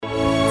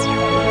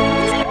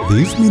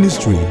This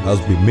ministry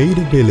has been made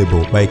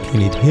available by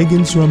Kenneth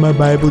Hagin Rama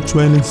Bible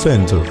Training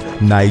Center,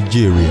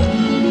 Nigeria.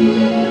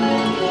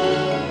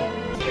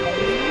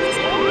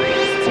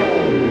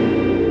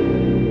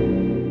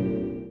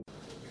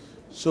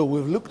 So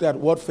we've looked at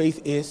what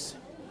faith is.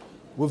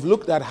 We've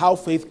looked at how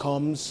faith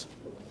comes.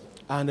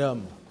 And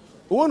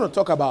we want to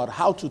talk about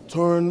how to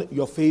turn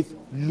your faith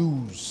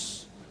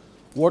loose.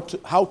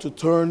 How to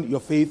turn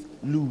your faith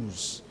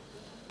loose.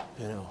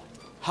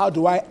 How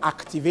do I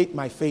activate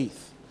my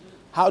faith?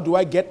 How do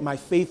I get my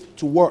faith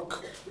to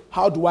work?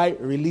 How do I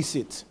release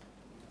it?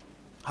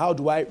 How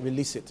do I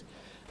release it?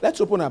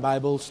 Let's open our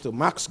Bibles to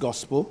Mark's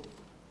Gospel,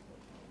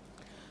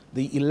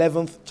 the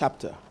 11th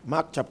chapter.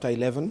 Mark chapter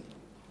 11.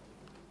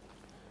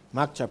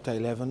 Mark chapter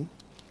 11.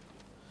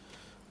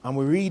 And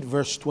we read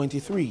verse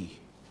 23.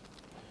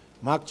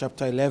 Mark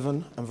chapter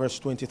 11 and verse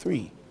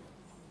 23.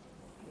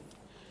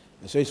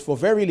 It says, "For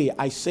verily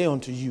I say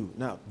unto you,"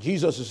 now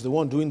Jesus is the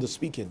one doing the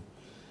speaking,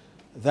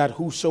 "that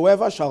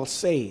whosoever shall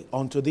say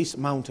unto this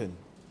mountain,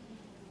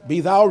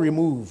 Be thou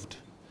removed,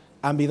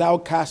 and be thou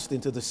cast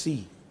into the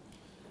sea,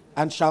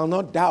 and shall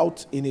not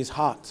doubt in his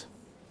heart,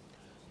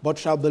 but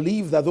shall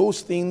believe that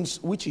those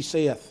things which he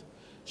saith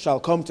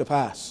shall come to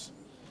pass,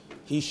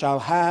 he shall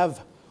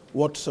have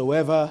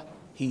whatsoever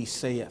he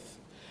saith."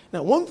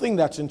 Now, one thing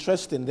that's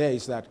interesting there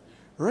is that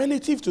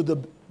relative to the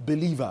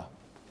believer,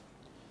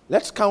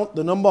 let's count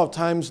the number of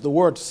times the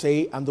word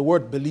say and the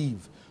word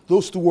believe.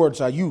 Those two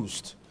words are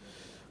used.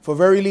 "For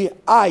verily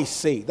I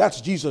say," that's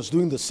Jesus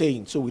doing the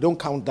saying, so we don't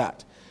count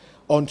that.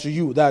 "Unto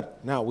you,"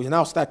 that now we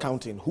now start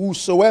counting.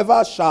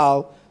 "Whosoever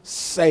shall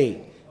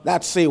say,"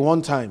 that's say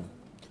one time,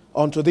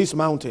 "unto this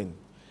mountain,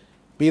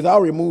 Be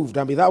thou removed,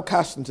 and be thou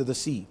cast into the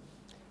sea,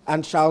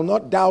 and shall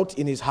not doubt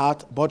in his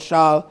heart, but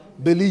shall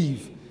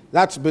believe,"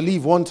 that's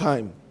believe one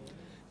time,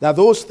 "that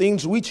those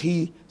things which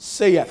he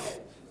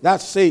saith,"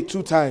 that's say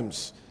two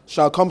times,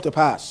 "shall come to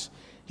pass,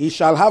 he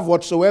shall have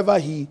whatsoever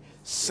he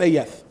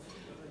saith."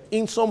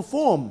 In some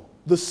form,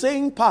 the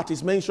saying part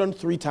is mentioned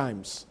three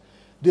times.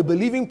 The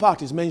believing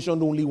part is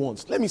mentioned only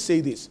once. Let me say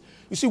this.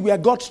 You see, we are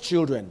God's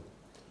children.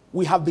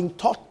 We have been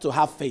taught to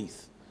have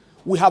faith.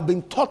 We have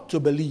been taught to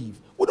believe.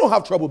 We don't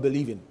have trouble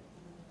believing.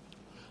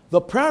 The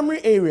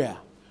primary area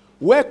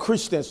where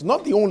Christians,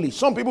 not the only,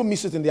 some people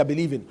miss it in their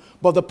believing,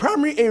 but the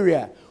primary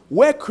area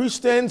where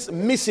Christians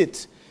miss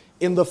it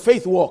in the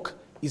faith walk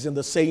is in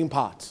the saying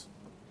part.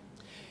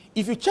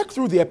 If you check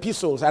through the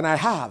epistles, and I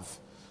have,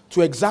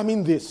 to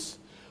examine this,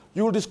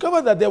 you will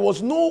discover that there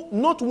was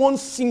not one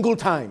single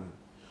time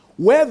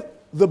where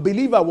the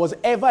believer was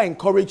ever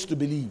encouraged to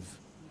believe.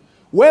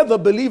 Where the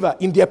believer,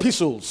 in the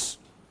epistles,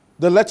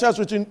 the letters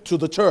written to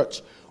the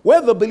church,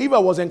 where the believer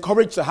was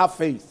encouraged to have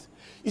faith.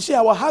 You see,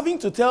 our having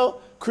to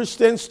tell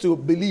Christians to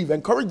believe,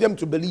 encourage them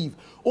to believe,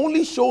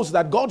 only shows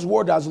that God's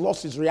word has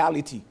lost its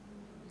reality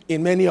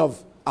in many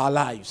of our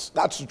lives.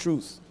 That's the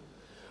truth.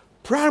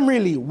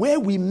 Primarily,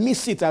 where we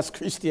miss it as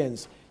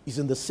Christians is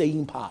in the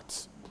saying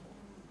part.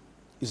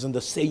 Is in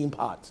the saying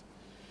part.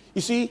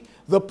 You see,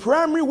 the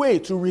primary way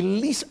to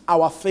release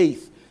our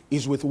faith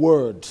is with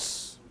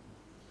words.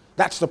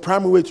 That's the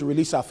primary way to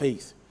release our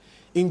faith.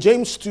 In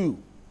James 2,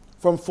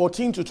 from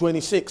 14 to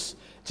 26,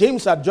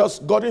 James had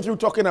just gotten through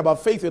talking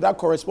about faith without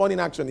corresponding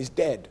action is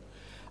dead.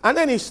 And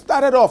then he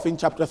started off in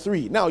chapter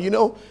 3. Now,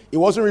 it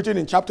wasn't written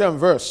in chapter and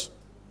verse.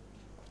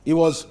 It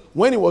was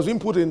when it was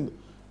input in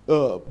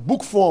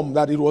book form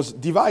that it was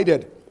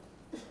divided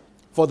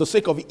for the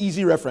sake of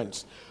easy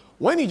reference.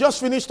 When he just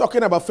finished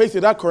talking about faith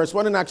without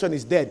corresponding action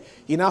is dead,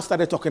 he now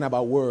started talking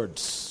about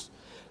words.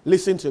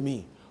 Listen to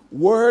me.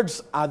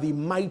 Words are the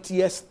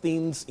mightiest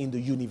things in the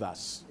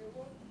universe.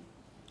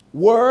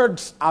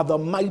 Words are the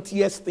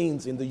mightiest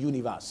things in the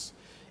universe.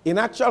 In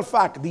actual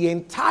fact, the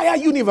entire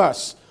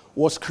universe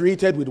was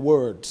created with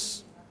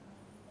words.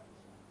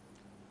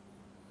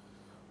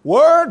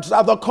 Words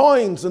are the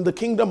coins in the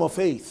kingdom of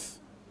faith.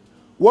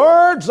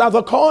 Words are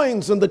the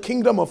coins in the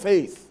kingdom of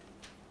faith.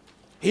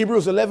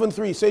 Hebrews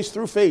 11:3 says,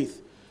 through faith,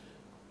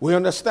 we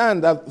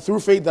understand that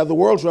through faith that the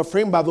worlds were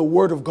framed by the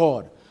word of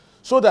God,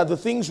 so that the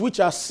things which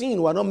are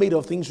seen were not made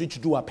of things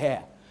which do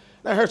appear.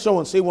 And I heard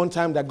someone say one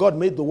time that God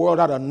made the world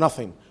out of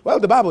nothing. Well,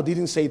 the Bible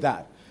didn't say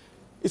that.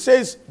 It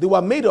says they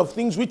were made of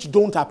things which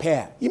don't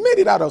appear. He made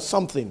it out of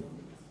something.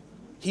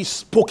 He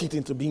spoke it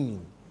into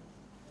being.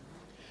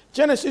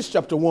 Genesis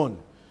chapter 1,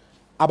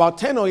 about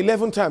 10 or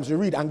 11 times we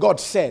read, and God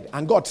said,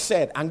 and God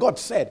said, and God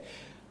said.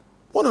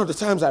 One of the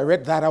times I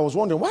read that, I was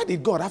wondering, why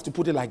did God have to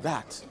put it like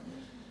that?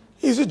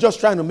 Is it just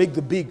trying to make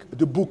the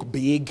book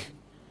big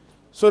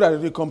so that it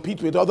will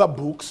compete with other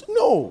books?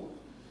 No.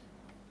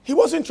 He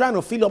wasn't trying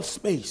to fill up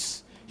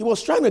space. He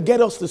was trying to get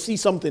us to see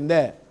something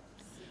there.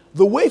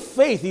 The way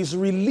faith is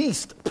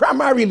released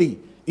primarily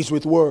is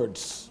with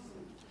words.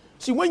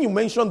 See, when you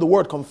mention the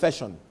word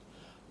confession,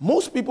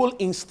 most people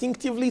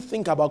instinctively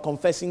think about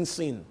confessing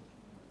sin.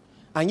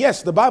 And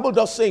yes, the Bible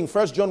does say in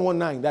 1 John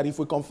 1:9 that if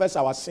we confess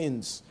our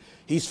sins,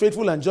 He's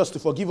faithful and just to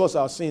forgive us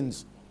our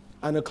sins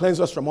and to cleanse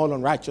us from all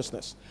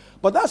unrighteousness.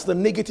 But that's the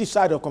negative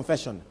side of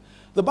confession.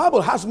 The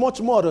Bible has much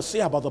more to say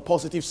about the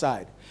positive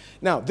side.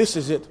 Now, this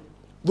is it.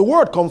 The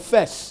word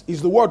confess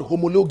is the word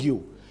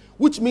homologio,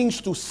 which means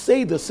to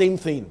say the same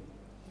thing.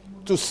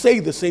 To say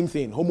the same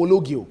thing,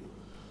 homologio.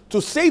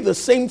 To say the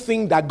same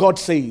thing that God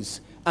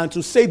says, and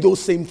to say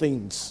those same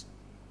things.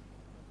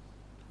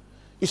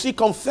 You see,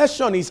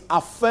 confession is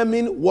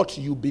affirming what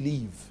you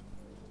believe.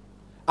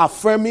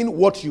 Affirming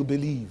what you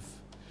believe.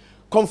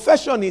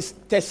 Confession is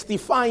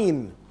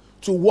testifying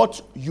to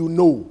what you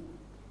know.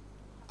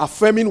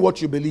 Affirming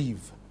what you believe.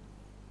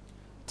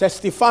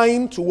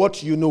 Testifying to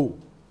what you know.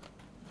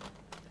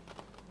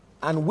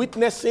 And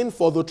witnessing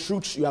for the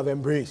truths you have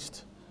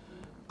embraced.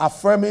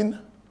 Affirming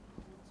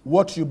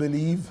what you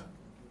believe.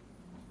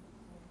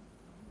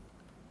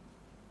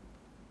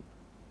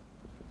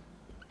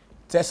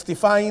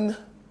 Testifying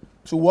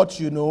to what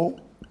you know.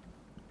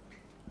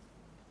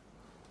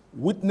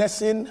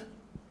 Witnessing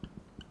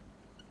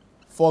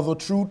for the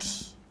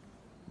truths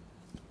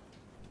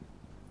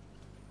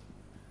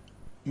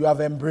you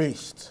have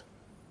embraced.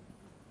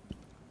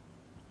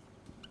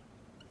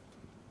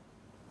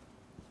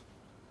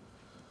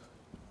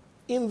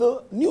 In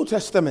the New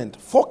Testament,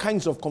 4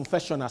 kinds of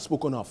confession are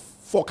spoken of.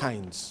 4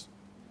 kinds.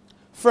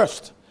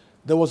 First,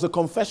 there was the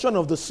confession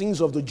of the sins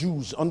of the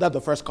Jews under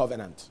the first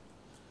covenant.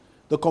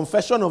 The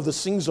confession of the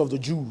sins of the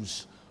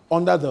Jews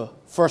under the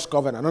first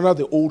covenant, under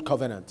the old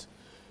covenant.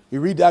 We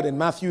read that in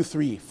Matthew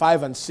 3,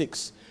 5 and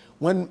 6.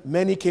 When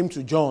many came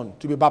to John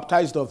to be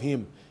baptized of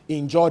him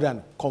in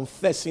Jordan,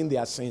 confessing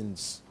their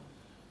sins.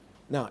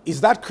 Now,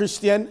 is that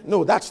Christian?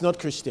 No, that's not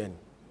Christian.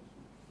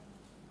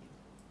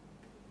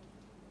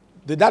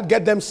 Did that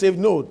get them saved?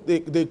 No,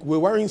 they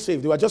weren't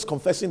saved. They were just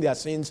confessing their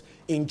sins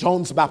in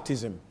John's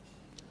baptism.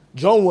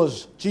 John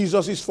was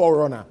Jesus'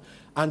 forerunner,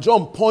 and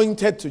John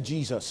pointed to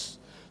Jesus.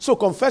 So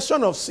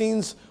confession of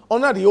sins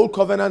under the old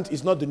covenant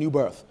is not the new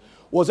birth.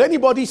 Was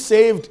anybody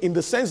saved in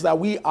the sense that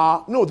we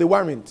are? No, they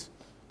weren't.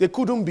 They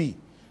couldn't be.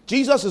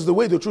 Jesus is the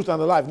way, the truth,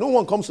 and the life. No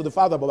one comes to the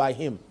Father but by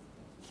him.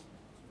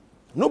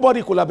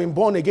 Nobody could have been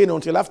born again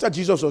until after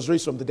Jesus was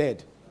raised from the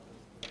dead.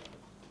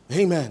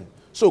 Amen.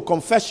 So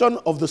confession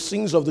of the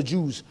sins of the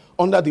Jews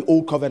under the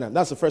old covenant.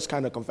 That's the first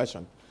kind of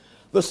confession.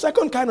 The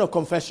second kind of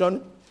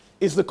confession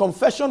is the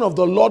confession of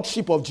the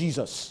lordship of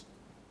Jesus.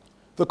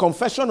 The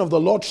confession of the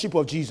lordship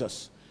of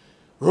Jesus.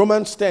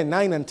 Romans 10,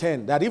 9 and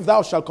 10. That if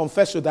thou shalt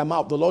confess with thy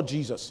mouth the Lord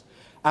Jesus,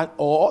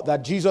 or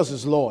that Jesus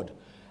is Lord,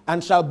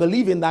 and shalt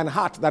believe in thine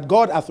heart that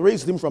God hath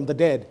raised him from the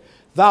dead,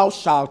 thou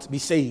shalt be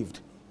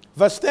saved.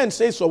 Verse 10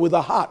 says, so with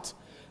the heart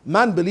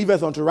man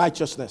believeth unto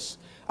righteousness,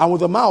 and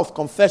with the mouth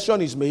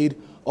confession is made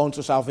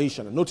unto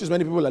salvation. And notice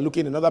many people are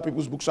looking in other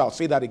people's books, so I'll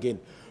say that again.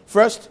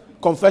 First,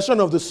 confession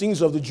of the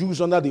sins of the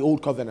Jews under the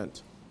old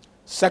covenant.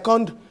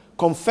 Second,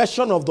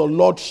 confession of the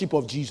lordship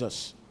of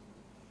Jesus.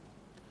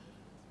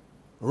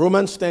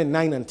 Romans 10,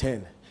 9 and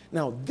 10.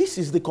 Now, this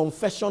is the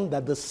confession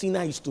that the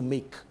sinner is to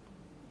make.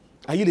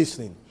 Are you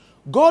listening?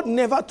 God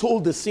never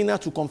told the sinner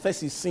to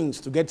confess his sins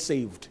to get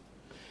saved.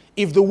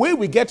 If the way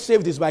we get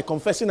saved is by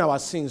confessing our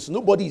sins,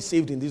 nobody is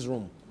saved in this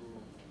room.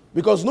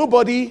 Because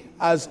nobody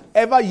has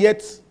ever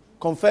yet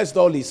confessed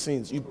all his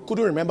sins. You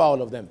couldn't remember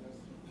all of them.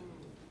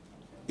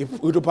 It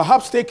would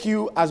perhaps take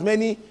you as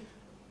many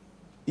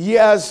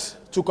years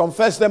to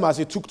confess them as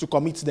it took to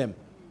commit them.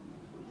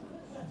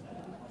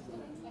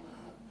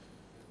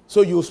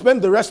 So you'll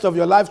spend the rest of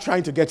your life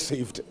trying to get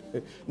saved.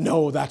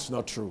 No, that's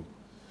not true.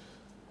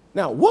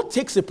 Now, what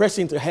takes a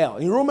person to hell?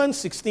 In Romans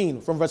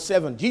 16, from verse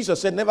 7,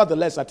 Jesus said,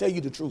 nevertheless, I tell you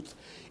the truth.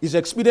 It's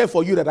expedient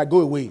for you that I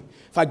go away.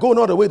 If I go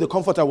not away, the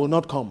Comforter will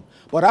not come.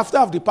 But after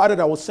I've departed,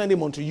 I will send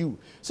him unto you.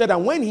 He said,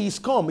 and when he is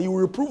come, he will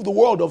reprove the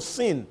world of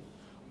sin,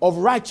 of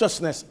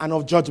righteousness, and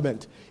of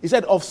judgment. He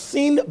said, of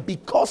sin,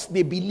 because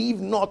they believe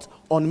not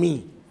on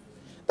me.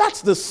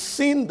 That's the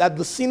sin that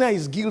the sinner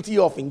is guilty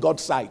of in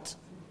God's sight.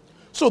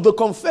 So the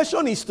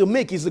confession is to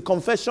make is the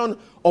confession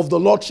of the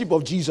lordship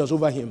of Jesus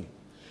over him.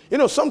 You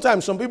know,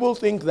 sometimes some people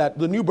think that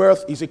the new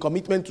birth is a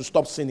commitment to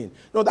stop sinning.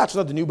 No, that's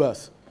not the new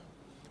birth.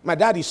 My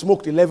daddy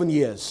smoked 11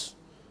 years.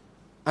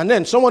 And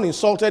then someone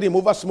insulted him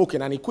over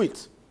smoking and he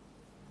quit.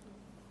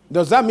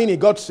 Does that mean he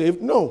got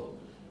saved? No.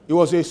 He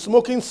was a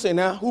smoking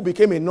sinner who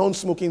became a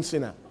non-smoking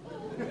sinner.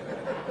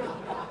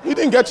 He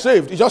didn't get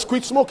saved. He just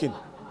quit smoking.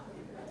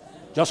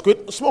 Just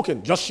quit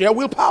smoking. Just sheer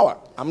willpower.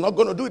 I'm not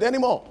going to do it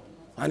anymore.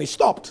 And he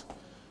stopped.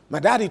 My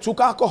daddy took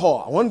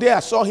alcohol. One day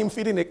I saw him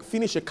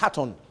finish a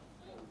carton.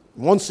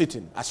 In one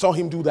sitting. I saw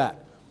him do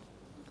that.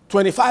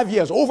 25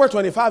 years, over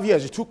 25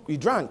 years, he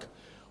drank.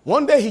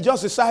 One day he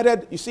just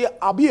decided, you see,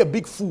 I'll be a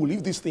big fool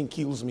if this thing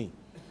kills me.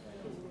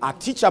 I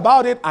teach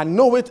about it, I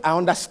know it, I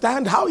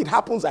understand how it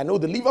happens, I know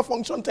the liver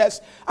function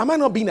test. Am I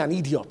not being an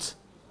idiot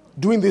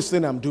doing this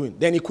thing I'm doing?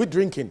 Then he quit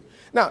drinking.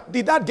 Now,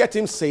 did that get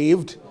him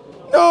saved?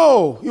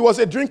 No, he was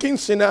a drinking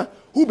sinner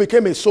who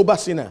became a sober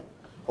sinner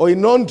or a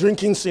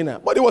non-drinking sinner,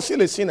 but he was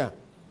still a sinner.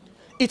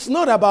 It's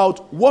not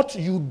about what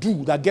you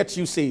do that gets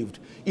you saved.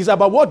 It's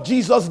about what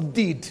Jesus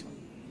did.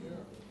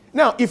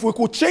 Now, if we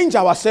could change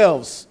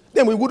ourselves,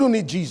 then we wouldn't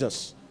need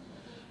Jesus.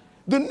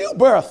 The new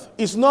birth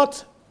is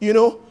not, you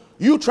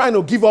You trying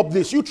to give up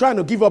this, you trying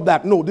to give up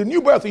that. No, the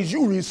new birth is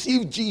you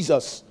receive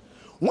Jesus.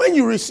 When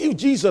you receive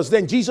Jesus,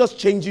 then Jesus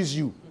changes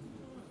you.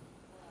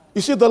 You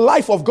see, the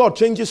life of God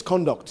changes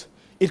conduct.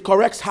 It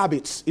corrects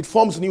habits. It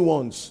forms new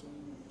ones.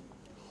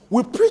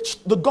 We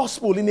preach the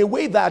gospel in a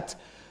way that,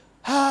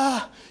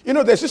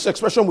 there's this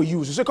expression we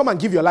use. You say, come and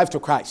give your life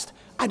to Christ.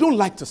 I don't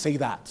like to say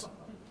that.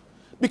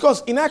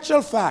 Because in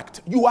actual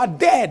fact, you are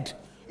dead.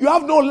 You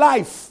have no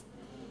life.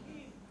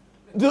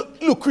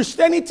 Look,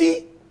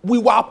 Christianity, we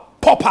were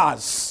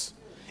paupers.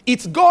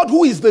 It's God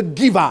who is the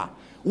giver.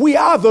 We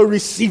are the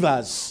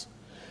receivers.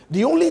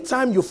 The only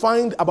time you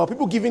find about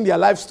people giving their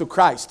lives to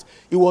Christ,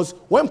 it was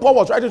when Paul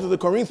was writing to the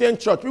Corinthian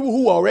church, people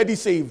who were already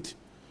saved.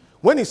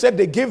 When he said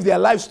they gave their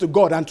lives to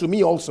God and to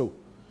me also.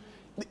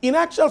 In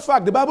actual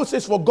fact, the Bible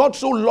says, for God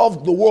so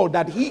loved the world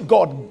that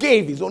God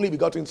gave his only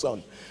begotten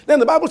son. Then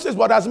the Bible says,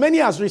 but as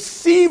many as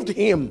received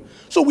him.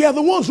 So we are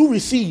the ones who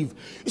receive.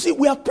 You see,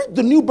 we have preached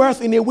the new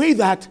birth in a way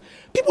that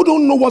people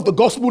don't know what the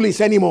gospel is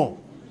anymore.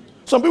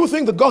 Some people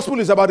think the gospel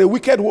is about a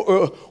wicked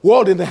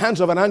world in the hands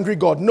of an angry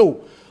God.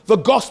 No. The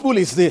gospel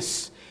is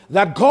this,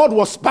 that God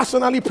was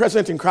personally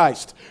present in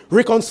Christ,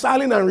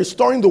 reconciling and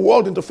restoring the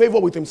world into favor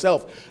with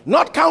himself,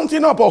 not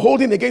counting up or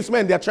holding against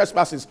men their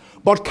trespasses,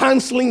 but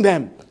canceling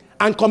them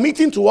and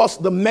committing to us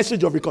the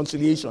message of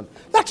reconciliation.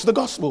 That's the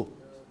gospel.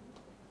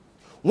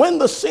 When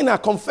the sinner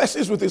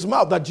confesses with his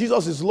mouth that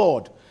Jesus is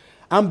Lord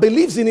and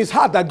believes in his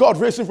heart that God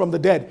raised him from the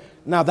dead,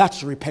 now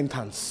that's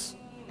repentance.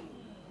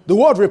 The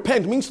word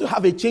repent means to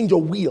have a change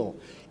of will,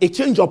 a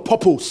change of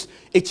purpose,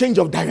 a change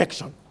of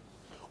direction.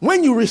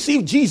 When you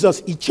receive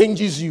Jesus, he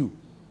changes you.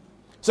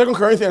 2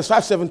 Corinthians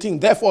 5:17,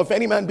 therefore, if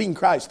any man be in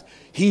Christ,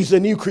 he is a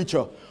new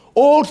creature.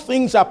 Old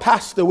things are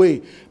passed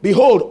away.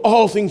 Behold,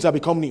 all things are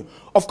become new.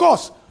 Of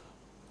course,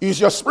 it's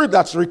your spirit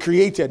that's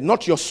recreated,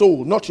 not your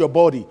soul, not your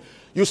body.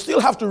 You still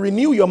have to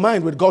renew your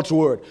mind with God's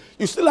word.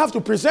 You still have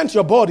to present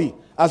your body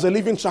as a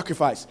living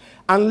sacrifice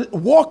and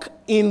walk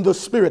in the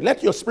spirit.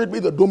 Let your spirit be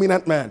the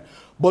dominant man.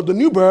 But the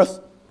new birth,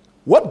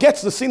 what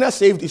gets the sinner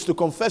saved is to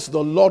confess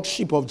the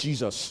lordship of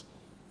Jesus.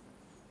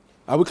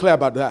 Are we clear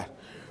about that?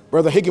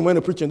 Brother Hagin went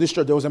to preach in this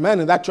church. There was a man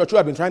in that church who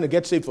had been trying to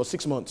get saved for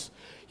 6 months.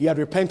 He had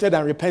repented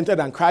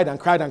and cried and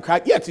cried and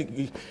cried. Yet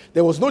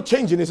there was no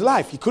change in his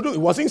life. He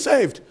wasn't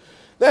saved.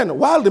 Then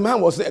while the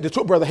man was there, they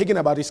told Brother Hagin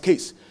about his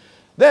case.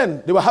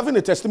 Then they were having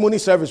a testimony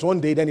service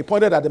one day. Then he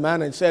pointed at the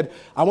man and said,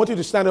 I want you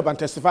to stand up and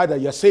testify that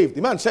you're saved.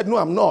 The man said, no,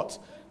 I'm not.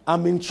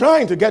 I've been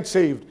trying to get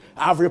saved.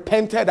 I've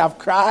repented. I've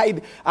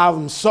cried.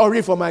 I'm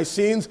sorry for my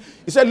sins.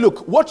 He said,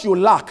 look, what you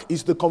lack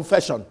is the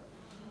confession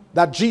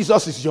that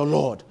Jesus is your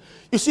Lord.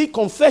 You see,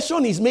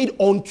 confession is made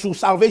unto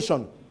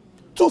salvation.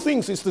 Two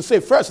things is to say.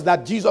 First,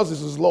 that Jesus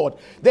is his Lord.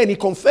 Then he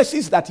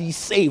confesses that he is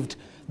saved.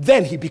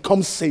 Then he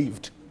becomes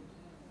saved.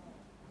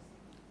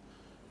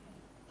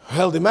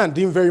 Well, the man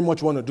didn't very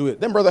much want to do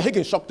it. Then Brother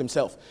Hagin shocked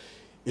himself.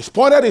 He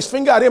pointed his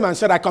finger at him and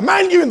said, I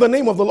command you in the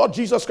name of the Lord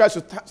Jesus Christ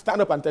to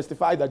stand up and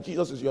testify that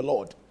Jesus is your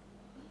Lord.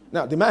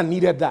 Now, the man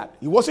needed that.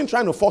 He wasn't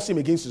trying to force him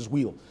against his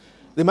will.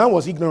 The man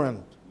was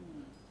ignorant.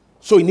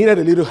 So he needed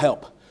a little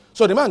help.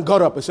 So the man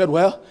got up and said,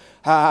 well,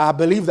 I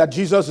believe that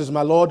Jesus is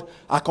my Lord.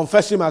 I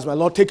confess him as my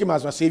Lord, take him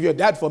as my Savior,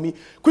 died for me.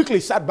 Quickly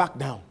sat back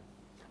down.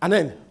 And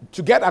then,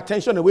 to get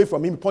attention away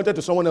from him, he pointed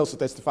to someone else to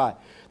testify.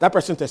 That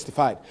person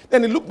testified.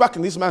 Then he looked back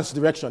in this man's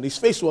direction. His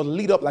face was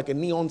lit up like a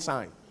neon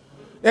sign.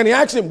 Then he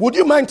asked him, would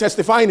you mind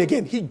testifying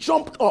again? He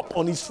jumped up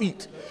on his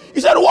feet. He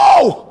said,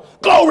 whoa,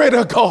 glory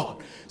to God.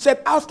 He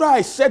said, after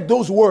I said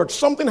those words,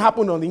 something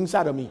happened on the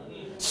inside of me.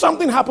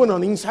 Something happened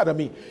on the inside of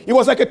me. It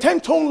was like a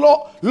 10-ton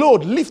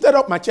load lifted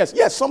up my chest.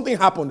 Yes, something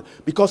happened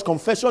because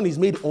confession is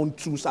made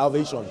unto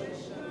salvation.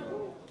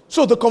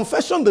 So the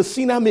confession the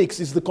sinner makes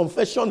is the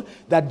confession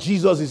that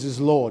Jesus is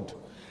his Lord.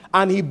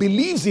 And he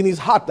believes in his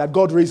heart that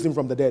God raised him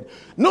from the dead.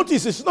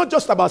 Notice, it's not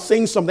just about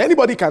saying something.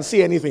 Anybody can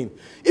say anything.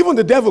 Even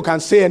the devil can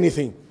say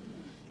anything.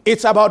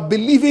 It's about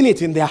believing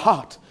it in their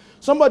heart.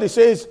 Somebody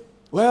says,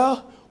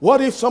 well, what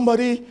if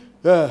somebody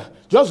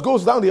just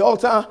goes down the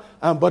altar,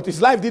 but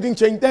his life didn't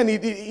change? Then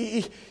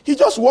he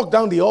just walked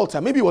down the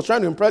altar. Maybe he was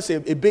trying to impress a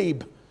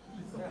babe.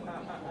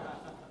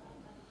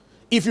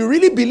 If you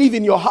really believe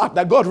in your heart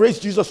that God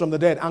raised Jesus from the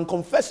dead and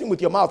confess him with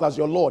your mouth as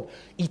your Lord,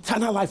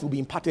 eternal life will be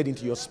imparted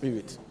into your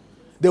spirit.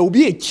 There will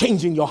be a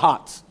change in your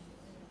heart.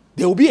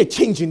 There will be a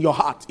change in your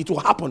heart. It will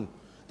happen.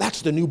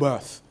 That's the new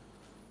birth.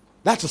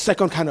 That's the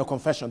second kind of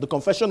confession, the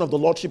confession of the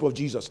Lordship of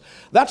Jesus.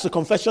 That's the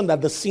confession that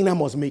the sinner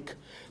must make.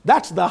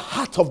 That's the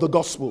heart of the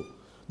gospel,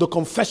 the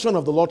confession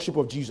of the Lordship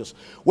of Jesus.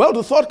 Well,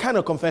 the third kind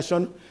of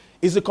confession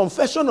is the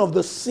confession of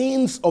the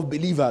sins of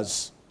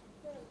believers.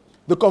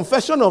 The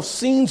confession of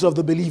sins of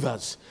the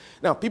believers.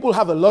 Now, people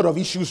have a lot of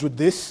issues with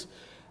this,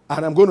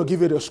 and I'm going to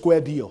give it a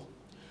square deal.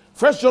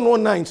 1 John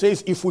 1:9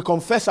 says, if we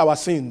confess our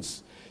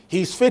sins,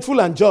 he is faithful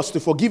and just to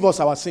forgive us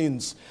our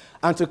sins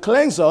and to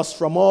cleanse us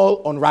from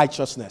all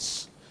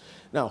unrighteousness.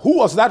 Now, who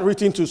was that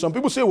written to? Some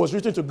people say it was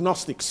written to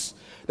Gnostics,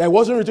 that it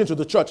wasn't written to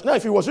the church. Now,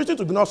 if it was written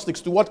to Gnostics,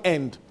 to what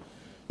end?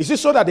 Is it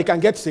so that they can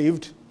get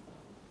saved?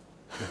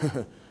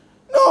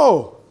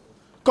 No.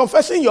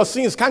 Confessing your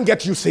sins can't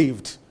get you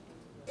saved.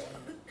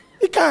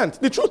 It can't.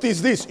 The truth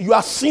is this: you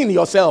are sin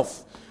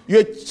yourself.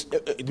 You're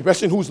the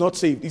person who's not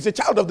saved. He's a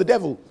child of the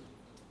devil.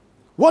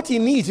 What he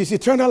needs is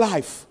eternal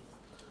life.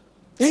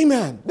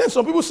 Amen. Then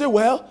some people say,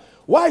 well,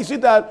 why is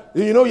it that,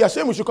 you're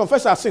saying we should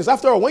confess our sins?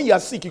 After all, when you are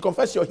sick, you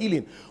confess your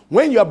healing.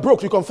 When you are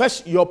broke, you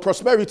confess your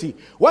prosperity.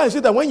 Why is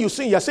it that when you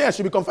sin, you're saying I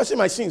should be confessing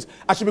my sins?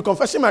 I should be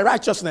confessing my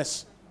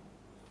righteousness.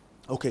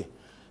 Okay,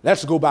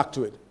 let's go back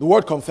to it. The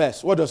word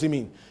confess, what does it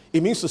mean?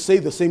 It means to say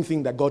the same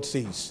thing that God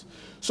says.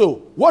 So,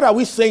 what are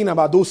we saying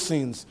about those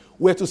sins?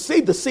 We're to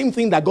say the same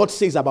thing that God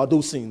says about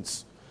those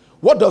sins.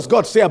 What does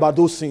God say about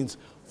those sins?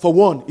 For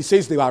one, he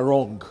says they are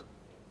wrong.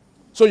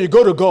 So you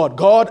go to God.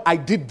 God, I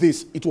did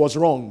this. It was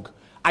wrong.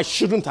 I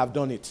shouldn't have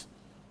done it.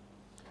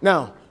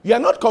 Now, you are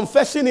not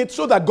confessing it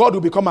so that God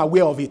will become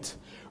aware of it.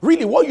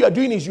 Really, what you are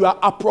doing is you are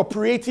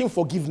appropriating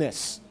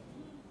forgiveness.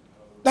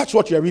 That's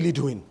what you are really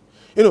doing.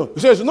 He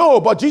says, no,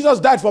 but Jesus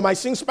died for my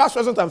sins, past,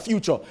 present, and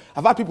future.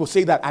 I've had people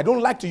say that. I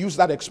don't like to use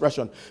that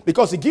expression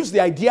because it gives the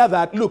idea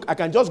that, look, I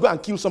can just go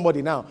and kill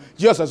somebody now.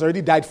 Jesus has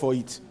already died for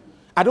it.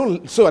 I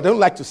don't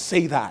like to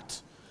say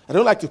that. I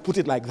don't like to put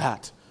it like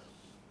that.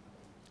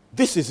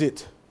 This is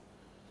it.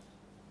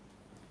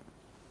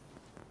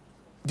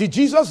 Did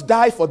Jesus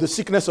die for the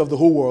sickness of the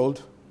whole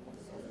world?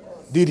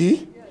 Did he?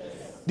 Yes.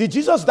 Did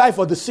Jesus die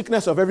for the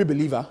sickness of every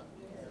believer?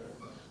 Yes.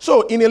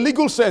 So, in a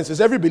legal sense,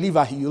 is every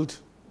believer healed?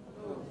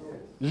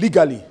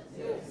 Legally.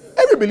 Yes.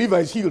 Every believer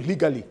is healed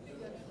legally.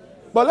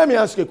 But let me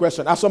ask you a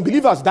question. Are some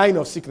believers dying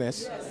of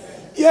sickness?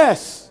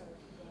 Yes.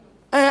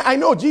 And I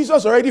know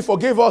Jesus already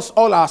forgave us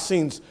all our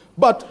sins,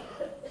 but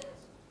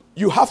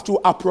you have to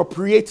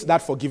appropriate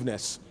that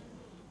forgiveness.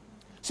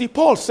 See,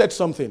 Paul said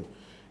something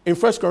in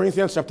 1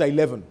 Corinthians chapter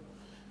 11,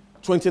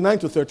 29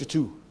 to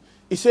 32.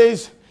 He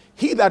says,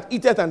 he that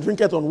eateth and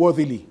drinketh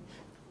unworthily,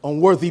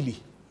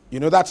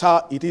 that's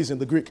how it is in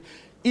the Greek,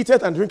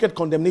 eateth and drinketh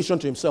condemnation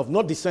to himself,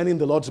 not discerning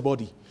the Lord's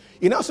body.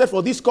 He now said,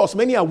 for this cause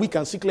many are weak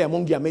and sickly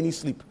among you, and many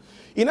sleep.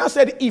 He now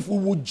said, if we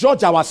would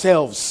judge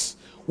ourselves,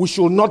 we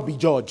shall not be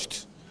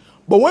judged.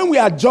 But when we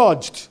are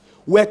judged,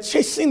 we're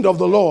chastened of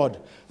the Lord,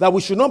 that we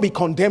should not be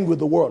condemned with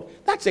the world.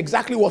 That's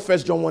exactly what 1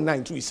 John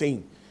 1:9-2 is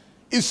saying.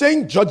 It's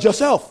saying, judge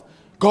yourself.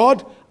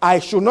 God, I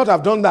should not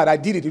have done that. I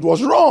did it. It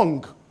was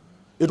wrong.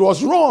 It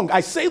was wrong.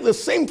 I say the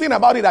same thing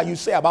about it that you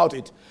say about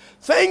it.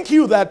 Thank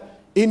you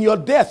that in your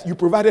death you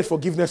provided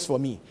forgiveness for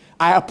me.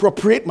 I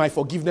appropriate my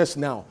forgiveness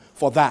now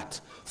for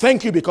that.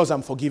 Thank you because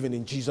I'm forgiven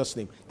in Jesus'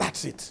 name.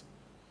 That's it.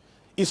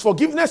 Is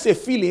forgiveness a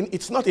feeling?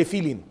 It's not a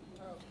feeling.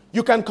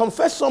 You can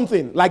confess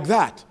something like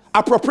that,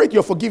 appropriate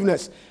your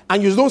forgiveness,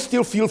 and you don't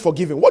still feel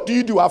forgiven. What do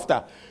you do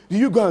after? Do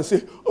you go and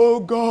say,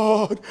 oh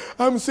God,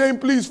 I'm saying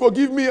please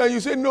forgive me? And you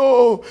say,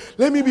 no,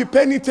 let me be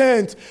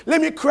penitent. Let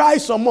me cry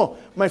some more.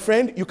 My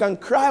friend, you can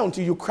cry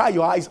until you cry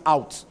your eyes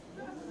out.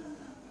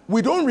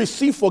 We don't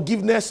receive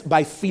forgiveness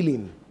by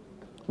feeling.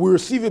 We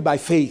receive it by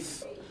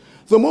faith.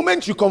 The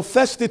moment you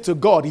confessed it to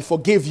God, he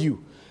forgave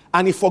you.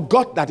 And he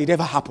forgot that it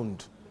ever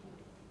happened.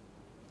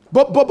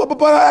 But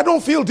I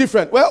don't feel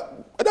different.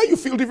 Well, whether you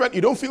feel different,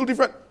 you don't feel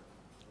different.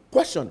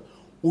 Question,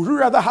 would you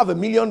rather have $1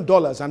 million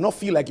and not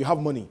feel like you have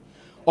money?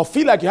 Or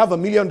feel like you have $1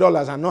 million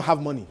and not have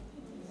money?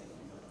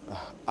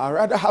 I'd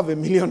rather have $1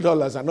 million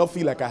and not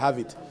feel like I have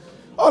it.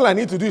 All I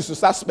need to do is to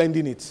start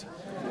spending it.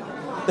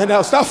 Then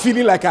I'll start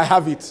feeling like I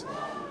have it.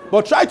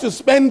 But try to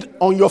spend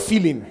on your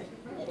feeling.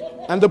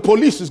 And the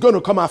police is going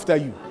to come after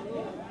you.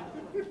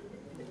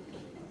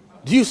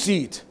 Do you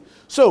see it?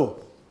 So,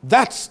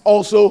 that's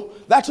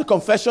a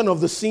confession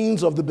of the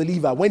sins of the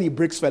believer when he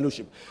breaks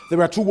fellowship.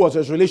 There are two words.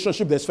 There's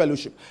relationship, there's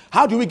fellowship.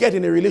 How do we get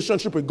in a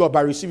relationship with God?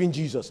 By receiving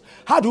Jesus.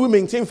 How do we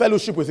maintain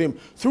fellowship with him?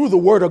 Through the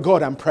word of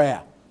God and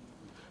prayer.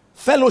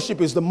 Fellowship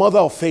is the mother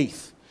of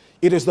faith.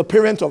 It is the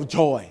parent of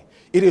joy.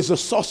 It is the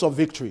source of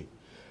victory.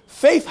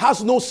 Faith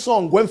has no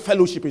song when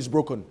fellowship is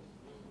broken.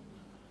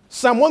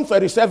 Psalm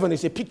 137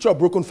 is a picture of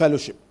broken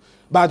fellowship.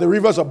 By the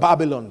rivers of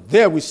Babylon,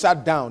 there we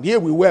sat down. Here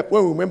we wept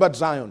when we remembered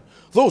Zion.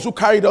 Those who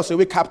carried us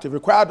away captive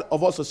required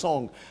of us a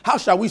song. How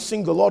shall we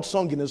sing the Lord's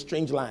song in a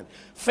strange land?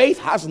 Faith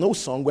has no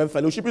song when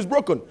fellowship is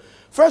broken.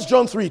 1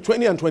 John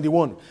 3:20 and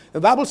 21. The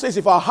Bible says,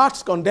 if our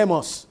hearts condemn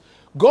us,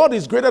 God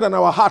is greater than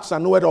our hearts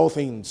and knoweth all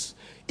things.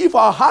 If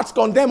our hearts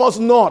condemn us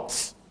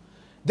not,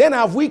 then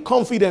have we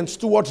confidence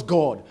towards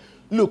God.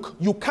 Look,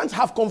 you can't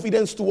have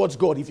confidence towards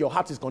God if your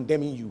heart is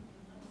condemning you.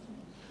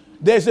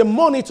 There's a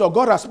monitor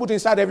God has put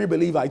inside every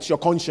believer. It's your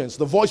conscience,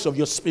 the voice of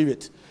your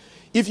spirit.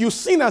 If you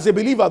sin as a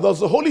believer, does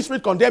the Holy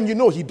Spirit condemn you?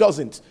 No, he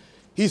doesn't.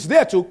 He's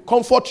there to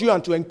comfort you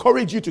and to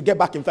encourage you to get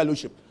back in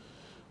fellowship.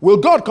 Will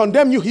God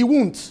condemn you? He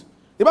won't.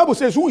 The Bible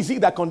says, who is he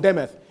that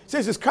condemneth? It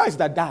says it's Christ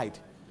that died.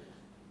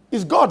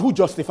 It's God who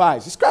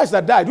justifies. It's Christ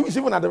that died, who is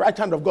even at the right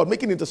hand of God,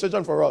 making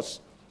intercession for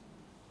us.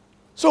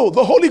 So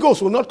the Holy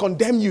Ghost will not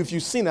condemn you if you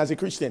sin as a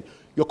Christian.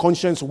 Your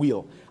conscience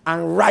will,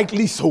 and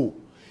rightly so.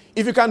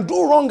 If you can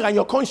do wrong and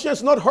your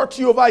conscience not hurt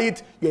you over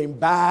it, you're in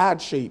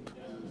bad shape.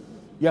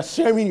 You're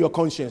sharing your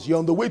conscience. You're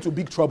on the way to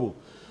big trouble.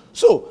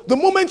 So, the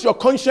moment your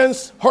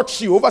conscience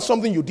hurts you over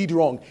something you did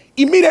wrong,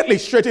 immediately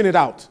straighten it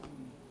out.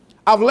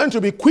 I've learned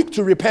to be quick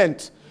to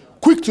repent,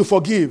 quick to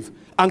forgive,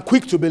 and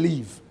quick to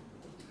believe.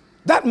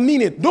 That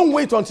means it. Don't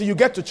wait until you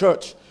get to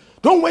church.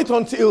 Don't wait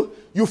until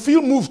you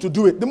feel moved to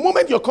do it. The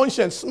moment your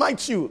conscience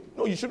smites you,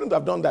 no, you shouldn't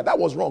have done that. That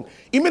was wrong.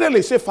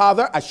 Immediately say,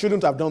 Father, I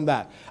shouldn't have done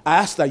that. I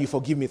ask that you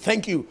forgive me.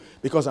 Thank you,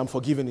 because I'm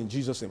forgiven in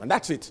Jesus' name. And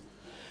that's it.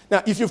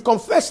 Now, if you've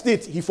confessed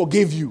it, he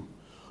forgave you.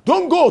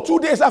 Don't go 2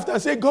 days after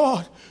and say,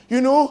 God,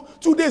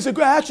 2 days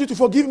ago I asked you to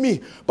forgive me,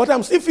 but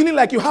I'm still feeling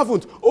like you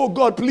haven't. Oh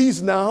God,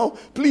 please now.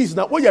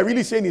 What you're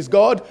really saying is,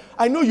 God,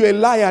 I know you're a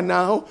liar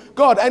now.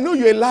 God, I know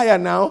you're a liar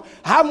now.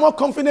 I have more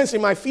confidence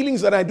in my feelings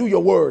than I do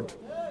your word.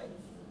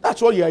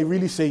 That's what you're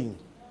really saying.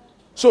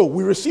 So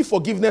we receive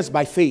forgiveness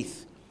by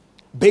faith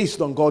based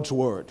on God's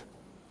word.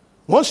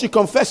 Once you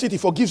confess it, he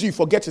forgives you, you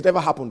forget it ever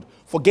happened.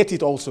 Forget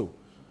it also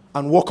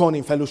and walk on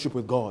in fellowship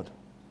with God.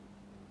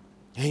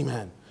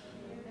 Amen.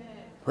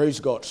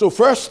 Praise God. So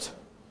first,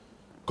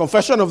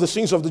 confession of the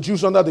sins of the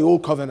Jews under the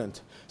old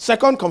covenant.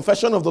 Second,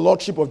 confession of the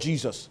lordship of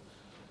Jesus.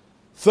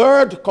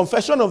 Third,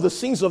 confession of the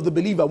sins of the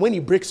believer when he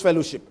breaks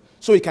fellowship,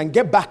 so he can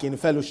get back in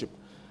fellowship.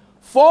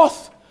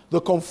 Fourth, the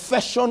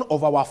confession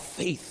of our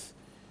faith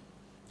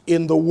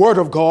in the Word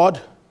of God,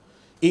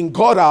 in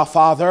God our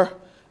Father,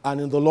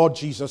 and in the Lord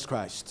Jesus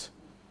Christ.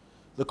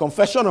 The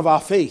confession of our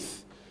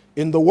faith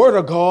in the Word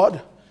of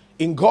God,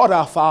 in God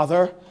our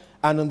Father,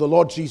 and in the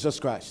Lord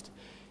Jesus Christ.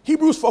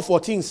 Hebrews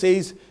 4:14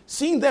 says,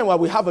 seeing then while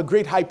we have a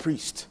great high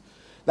priest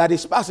that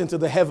is passed into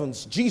the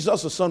heavens,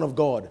 Jesus the Son of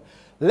God,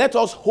 let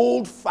us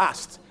hold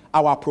fast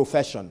our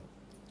profession.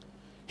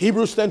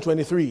 Hebrews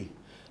 10:23,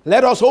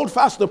 let us hold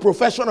fast the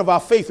profession of our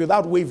faith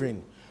without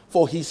wavering,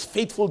 for he is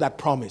faithful that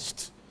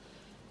promised.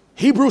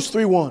 Hebrews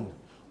 3:1,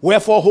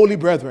 wherefore, holy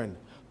brethren,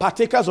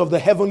 partakers of the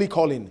heavenly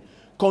calling,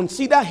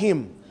 consider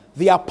him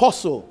the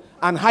apostle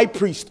and high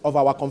priest of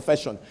our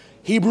confession.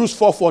 Hebrews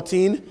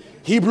 4:14,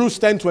 Hebrews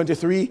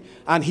 10:23,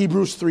 and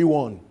Hebrews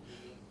 3:1.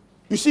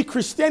 You see,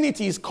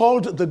 Christianity is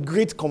called the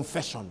Great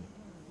Confession.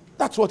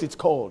 That's what it's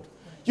called.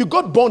 You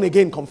got born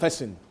again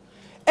confessing.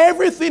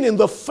 Everything in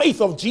the faith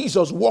of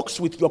Jesus works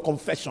with your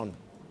confession.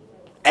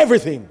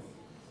 Everything.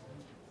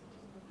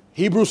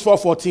 Hebrews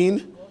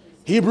 4:14,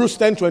 Hebrews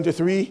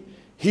 10:23,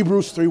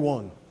 Hebrews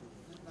 3:1.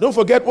 Don't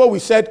forget what we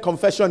said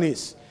confession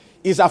is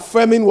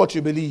affirming what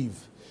you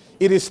believe.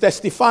 It is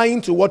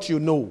testifying to what you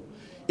know.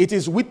 It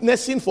is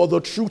witnessing for the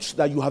truths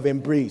that you have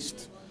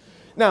embraced.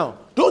 Now,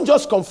 don't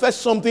just confess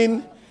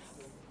something.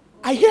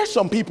 I hear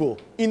some people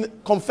in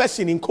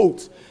confessing in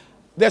quotes.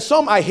 There's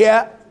some I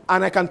hear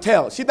and I can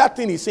tell. See, that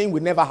thing he's saying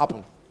will never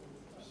happen.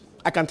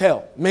 I can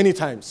tell many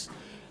times.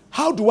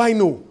 How do I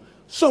know?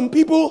 Some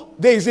people,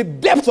 there is a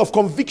depth of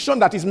conviction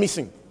that is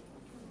missing.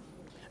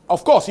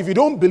 Of course, if you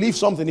don't believe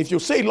something, if you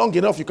say long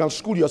enough, you can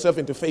school yourself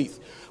into faith.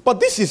 But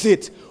this is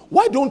it.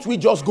 Why don't we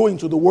just go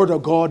into the Word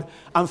of God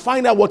and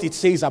find out what it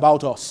says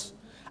about us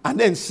and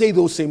then say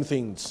those same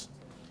things?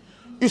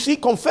 You see,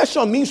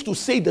 confession means to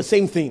say the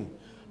same thing.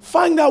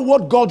 Find out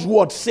what God's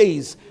Word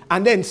says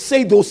and then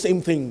say those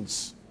same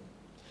things.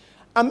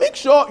 And make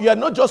sure you are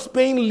not just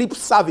paying lip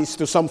service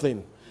to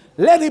something.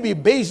 Let it be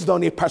based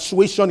on a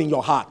persuasion in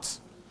your heart.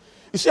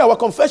 You see, our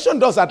confession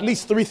does at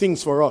least 3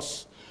 things for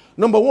us.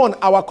 Number 1,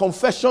 our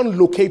confession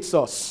locates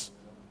us.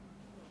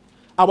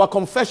 Our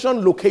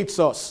confession locates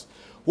us.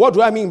 What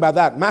do I mean by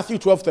that? Matthew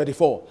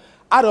 12:34.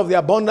 Out of the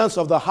abundance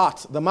of the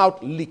heart, the mouth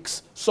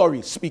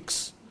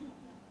speaks.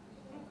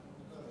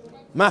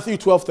 Matthew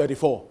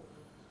 12:34.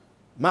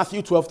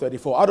 Matthew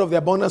 12:34. Out of the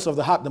abundance of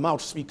the heart, the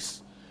mouth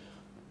speaks.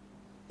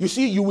 You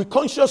see, you will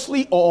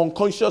consciously or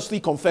unconsciously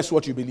confess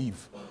what you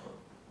believe.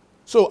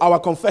 So our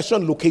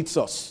confession locates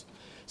us.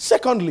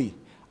 Secondly,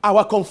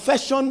 our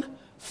confession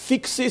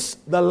fixes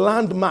the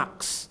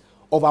landmarks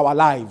of our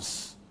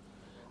lives.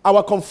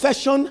 Our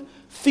confession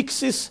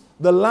fixes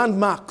the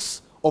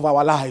landmarks of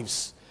our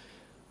lives.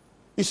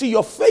 You see,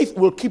 your faith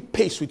will keep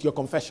pace with your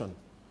confession.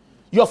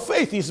 Your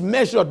faith is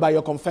measured by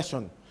your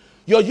confession.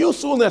 Your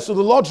usefulness to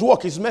the Lord's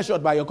work is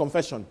measured by your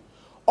confession.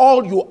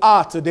 All you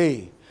are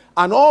today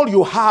and all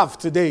you have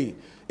today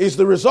is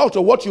the result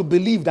of what you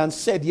believed and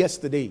said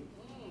yesterday.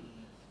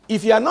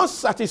 If you are not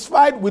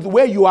satisfied with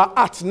where you are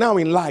at now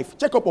in life,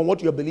 check up on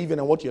what you're believing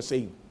and what you're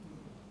saying.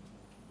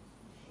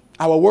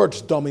 Our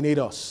words dominate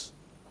us.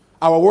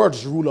 Our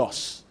words rule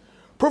us.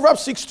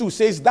 Proverbs 6:2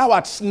 says, thou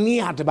art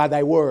snared by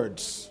thy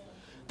words.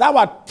 Thou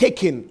art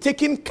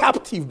taken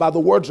captive by the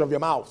words of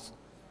your mouth.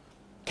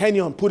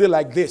 Kenyon put it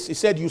like this. He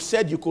said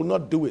you could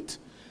not do it.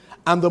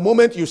 And the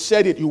moment you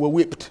said it, you were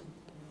whipped.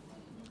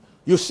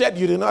 You said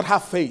you did not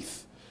have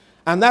faith.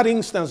 And that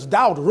instance,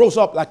 doubt rose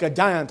up like a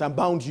giant and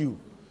bound you.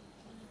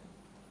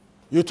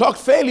 You talked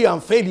failure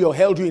and failure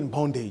held you in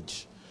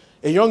bondage.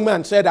 A young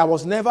man said, I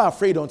was never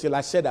afraid until I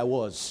said I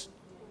was.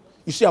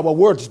 You see, our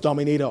words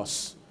dominate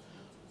us.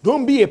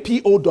 Don't be a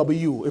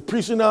POW, a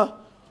prisoner.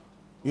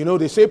 You know,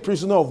 they say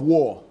prisoner of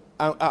war.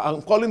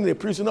 I'm calling it a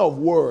prisoner of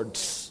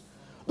words.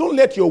 Don't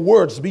let your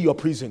words be your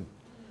prison.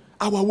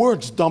 Our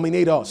words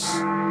dominate us.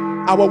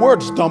 Our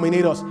words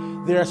dominate us.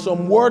 There are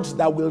some words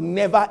that will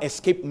never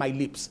escape my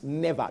lips.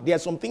 Never. There are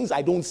some things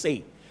I don't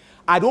say.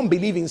 I don't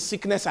believe in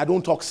sickness. I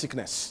don't talk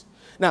sickness.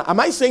 Now, am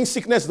I saying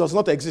sickness does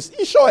not exist?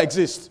 It sure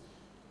exists.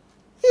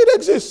 It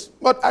exists.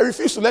 But I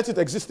refuse to let it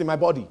exist in my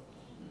body.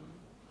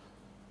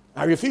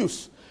 I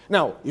refuse.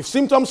 Now, if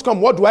symptoms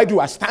come, what do?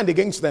 I stand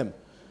against them.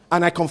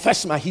 And I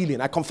confess my healing.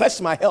 I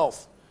confess my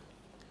health.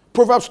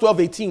 Proverbs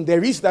 12:18,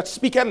 there is that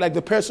speaketh like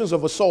the persons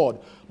of a sword,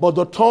 but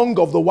the tongue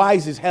of the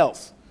wise is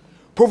health.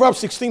 Proverbs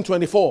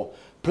 16:24,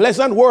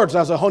 pleasant words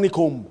as a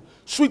honeycomb,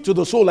 sweet to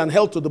the soul and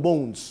health to the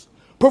bones.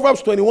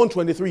 Proverbs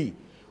 21:23,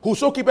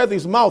 whoso keepeth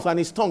his mouth and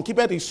his tongue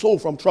keepeth his soul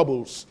from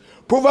troubles.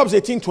 Proverbs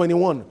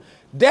 18:21,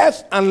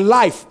 death and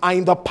life are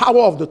in the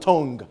power of the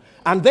tongue,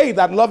 and they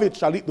that love it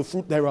shall eat the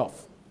fruit thereof.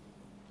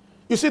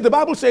 You see, the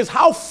Bible says,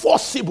 how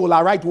forcible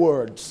are right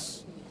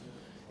words.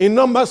 In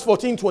Numbers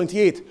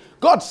 14:28,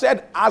 God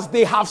said, as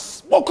they have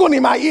spoken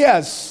in my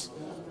ears,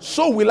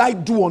 so will I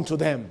do unto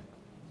them.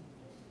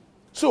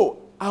 So,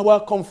 our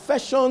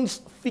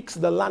confessions fix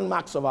the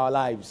landmarks of our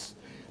lives.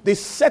 They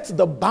set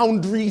the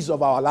boundaries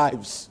of our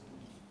lives.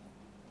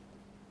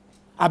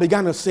 I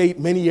began to say it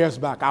many years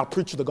back, I'll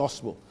preach the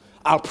gospel.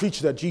 I'll preach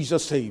that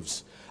Jesus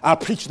saves. I'll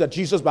preach that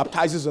Jesus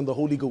baptizes in the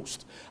Holy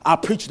Ghost. I'll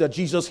preach that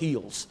Jesus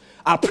heals.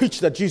 I'll preach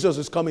that Jesus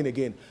is coming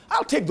again.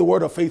 I'll take the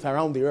word of faith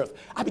around the earth.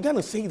 I began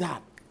to say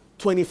that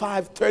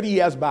 25, 30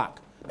 years back.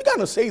 I began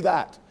to say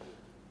that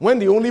when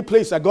the only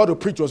place I got to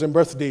preach was in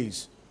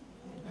birthdays.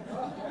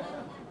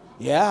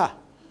 Yeah.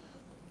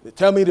 They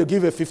tell me to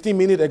give a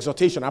 15-minute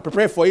exhortation. I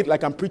prepare for it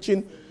like I'm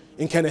preaching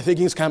in Kenneth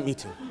Hagin camp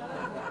meeting.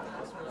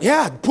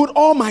 Yeah, put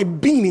all my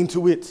being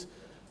into it.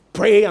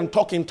 Pray and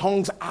talk in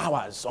tongues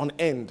hours on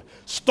end.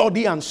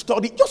 Study and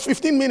study. Just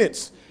 15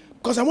 minutes.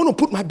 Because I want to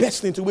put my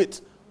best into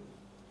it.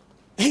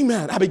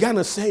 Amen. I began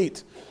to say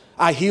it.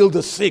 I healed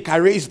the sick. I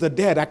raised the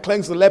dead. I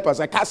cleansed the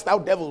lepers. I cast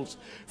out devils.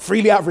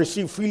 Freely I've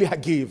received. Freely I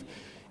give.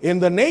 In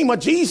the name of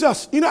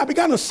Jesus. I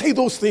began to say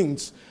those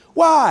things.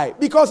 Why?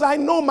 Because I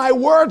know my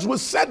words will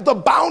set the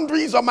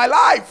boundaries of my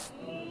life.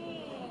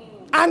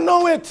 I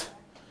know it.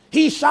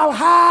 He shall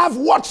have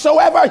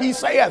whatsoever he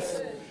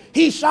saith.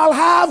 He shall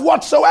have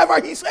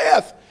whatsoever he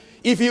saith.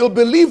 If he'll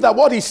believe that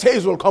what he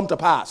says will come to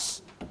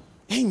pass.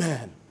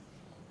 Amen.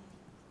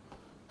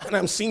 And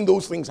I'm seeing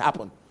those things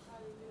happen.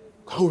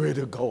 Glory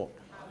to God.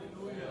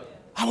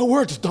 Our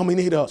words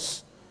dominate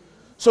us.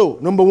 So,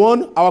 number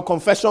one, our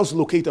confessions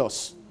locate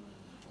us.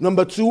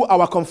 Number two,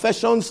 our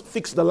confessions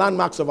fix the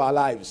landmarks of our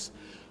lives.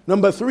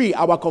 Number three,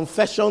 our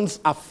confessions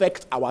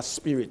affect our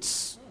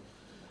spirits.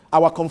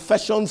 Our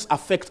confessions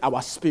affect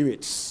our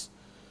spirits.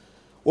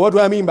 What do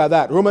I mean by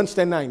that? Romans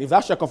 10:9. If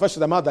thou shalt confess with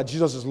thy mouth that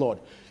Jesus is Lord.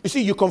 You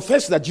see, you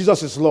confess that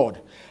Jesus is Lord.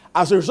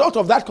 As a result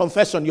of that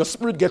confession, your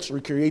spirit gets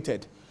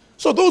recreated.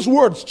 So those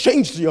words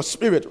change your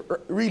spirit,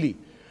 really.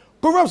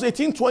 Proverbs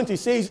 18:20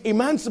 says, a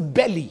man's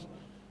belly,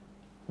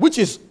 which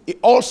is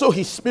also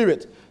his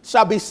spirit,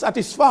 shall be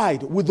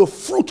satisfied with the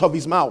fruit of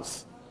his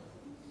mouth.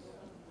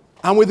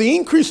 And with the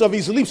increase of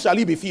his lips shall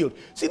he be filled.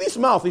 See, this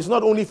mouth is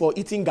not only for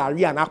eating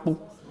gari and akpu.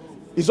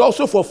 It's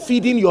also for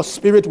feeding your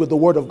spirit with the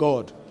word of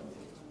God.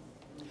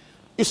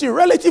 You see,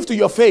 relative to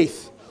your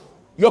faith,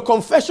 your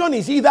confession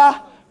is either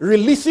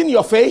releasing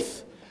your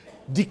faith,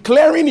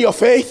 declaring your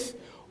faith,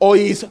 or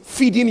is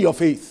feeding your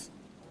faith.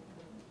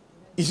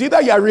 It's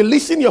either you are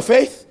releasing your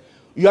faith,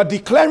 you are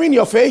declaring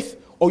your faith,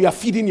 or you are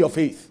feeding your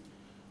faith.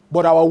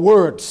 But our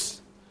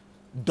words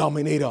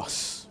dominate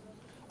us.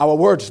 Our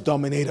words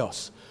dominate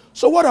us.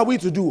 So what are we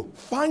to do?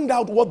 Find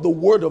out what the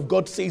word of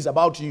God says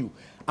about you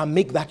and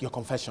make that your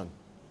confession.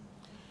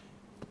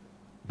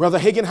 Brother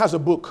Hagin has a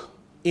book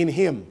in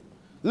him,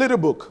 little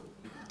book,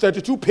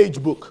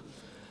 32-page book.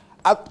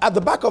 At the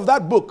back of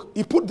that book,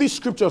 he put these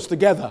scriptures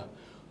together.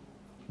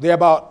 They're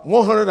about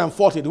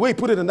 140. The way he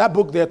put it in that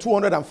book, they're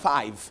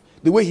 205.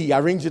 The way he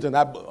arranged it in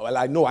that book, well,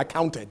 I know, I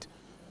counted.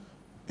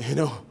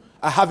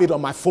 I have it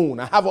on my phone.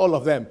 I have all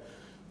of them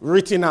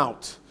written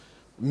out.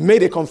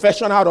 Made a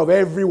confession out of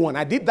everyone.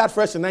 I did that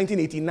first in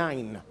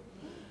 1989.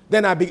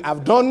 Then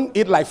I've done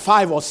it like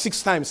 5 or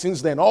 6 times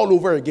since then, all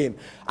over again.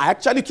 I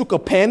actually took a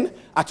pen,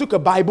 I took a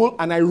Bible,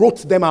 and I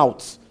wrote them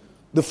out.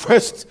 The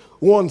first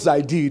ones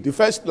I did. The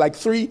first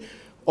 3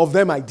 of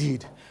them I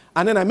did.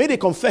 And then I made a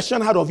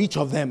confession out of each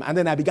of them, and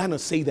then I began to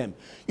say them.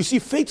 You see,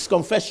 faith's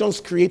confessions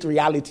create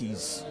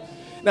realities.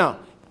 Now,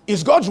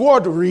 is God's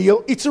word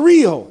real? It's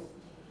real.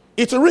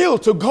 It's real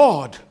to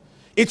God.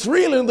 It's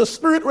real in the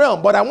spirit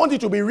realm, but I want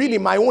it to be real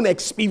in my own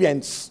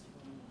experience.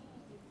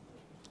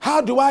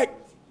 How do I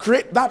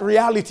create that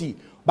reality?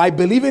 By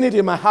believing it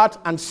in my heart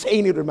and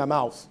saying it with my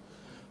mouth.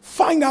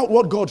 Find out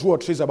what God's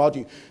word says about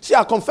you. See,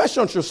 our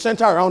confession should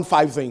center around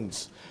 5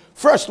 things.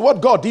 First,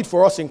 what God did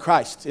for us in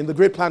Christ in the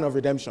great plan of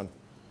redemption.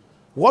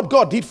 What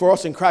God did for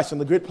us in Christ in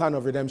the great plan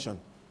of redemption.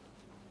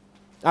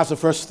 That's the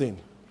first thing.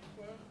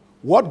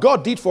 What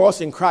God did for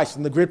us in Christ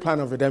in the great plan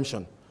of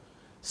redemption.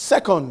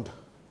 Second,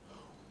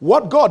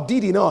 what God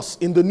did in us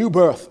in the new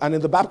birth and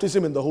in the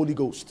baptism in the Holy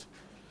Ghost.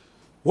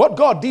 What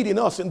God did in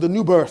us in the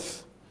new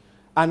birth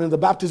and in the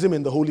baptism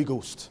in the Holy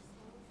Ghost.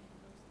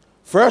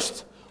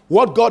 First,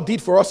 what God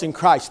did for us in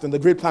Christ in the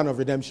great plan of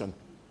redemption.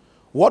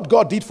 What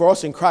God did for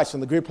us in Christ in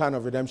the great plan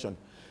of redemption.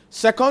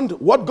 Second,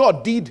 what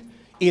God did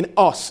in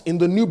us in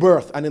the new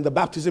birth and in the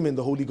baptism in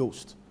the Holy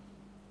Ghost.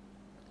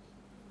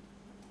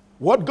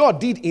 What God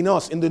did in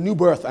us in the new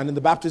birth and in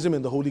the baptism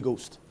in the Holy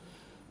Ghost.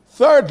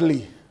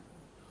 Thirdly,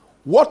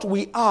 what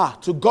we are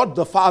to God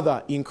the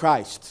Father in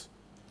Christ.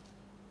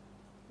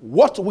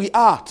 What we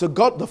are to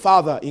God the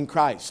Father in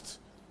Christ.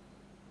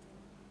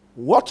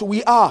 What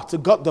we are to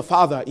God the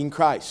Father in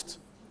Christ.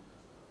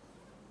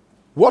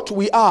 What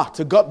we are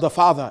to God the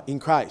Father in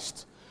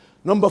Christ.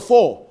 Number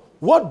 4,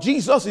 what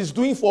Jesus is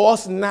doing for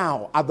us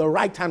now at the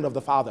right hand of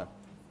the Father.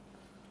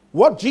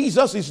 What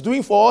Jesus is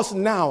doing for us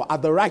now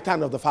at the right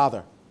hand of the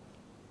Father.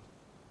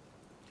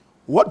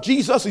 What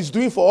Jesus is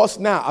doing for us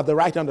now at the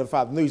right hand of the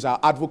Father. No, he's our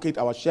advocate,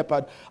 our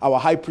shepherd, our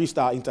high priest,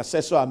 our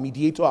intercessor, our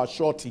mediator, our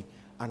surety,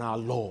 and our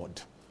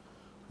Lord.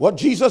 What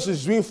Jesus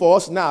is doing for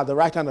us now at the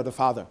right hand of the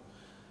Father.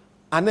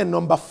 And then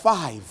number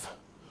 5,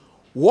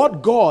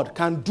 what God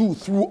can do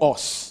through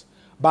us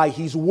by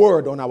his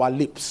word on our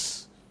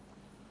lips.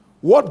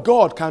 What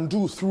God can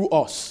do through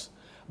us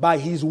by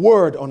his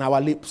word on our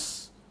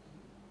lips.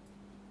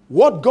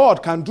 What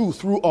God can do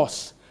through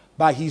us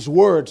by his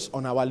words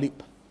on our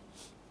lip.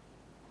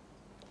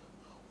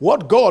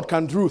 What God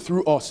can do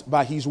through us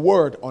by his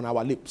word on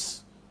our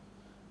lips.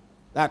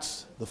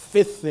 That's the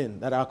 5th thing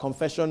that our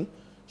confession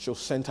should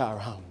center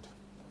around.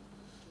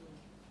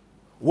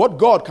 What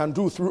God can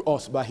do through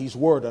us by his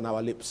word on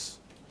our lips.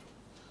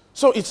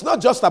 So it's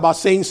not just about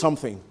saying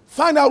something.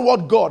 Find out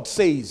what God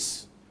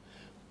says.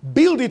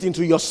 Build it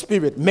into your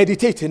spirit.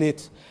 Meditate in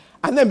it.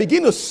 And then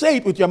begin to say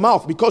it with your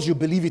mouth because you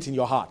believe it in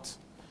your heart.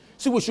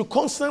 See, we should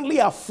constantly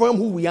affirm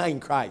who we are in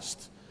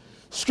Christ.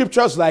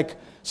 Scriptures like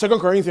 2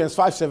 Corinthians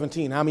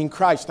 5:17, I'm in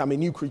Christ, I'm a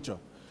new creature.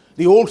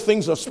 The old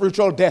things of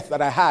spiritual death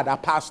that I had are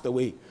passed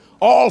away.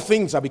 All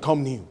things are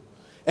become new.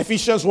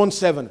 Ephesians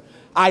 1:7,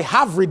 I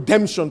have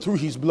redemption through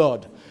his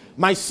blood.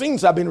 My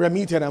sins have been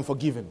remitted and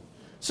forgiven.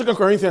 2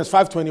 Corinthians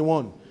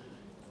 5:21,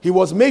 he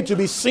was made to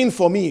be sin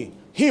for me,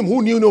 him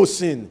who knew no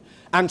sin.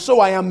 And so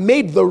I am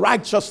made the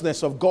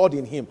righteousness of God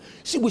in him.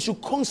 See, we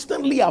should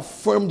constantly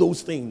affirm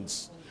those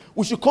things.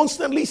 We should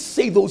constantly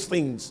say those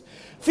things.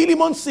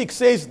 Philemon 6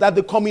 says that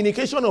the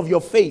communication of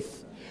your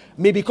faith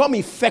may become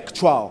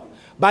effectual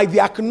by the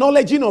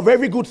acknowledging of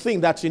every good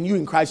thing that's in you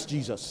in Christ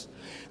Jesus.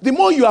 The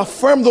more you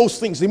affirm those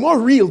things, the more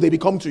real they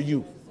become to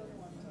you.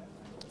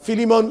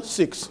 Philemon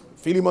 6.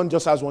 Philemon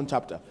just has one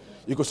chapter.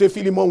 You could say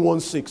Philemon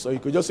 1:6, or you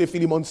could just say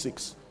Philemon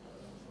 6.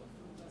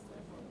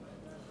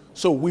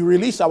 So we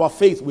release our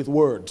faith with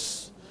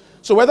words.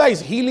 So whether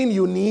it's healing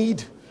you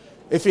need,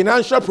 a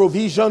financial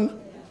provision,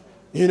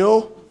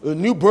 a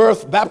new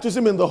birth,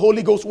 baptism in the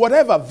Holy Ghost,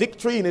 whatever,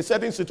 victory in a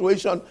certain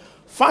situation,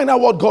 find out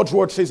what God's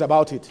word says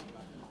about it.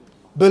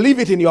 Believe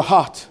it in your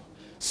heart.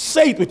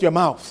 Say it with your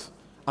mouth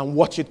and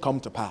watch it come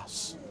to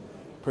pass.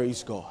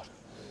 Praise God.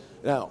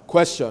 Now,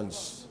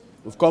 questions.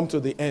 We've come to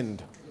the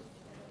end.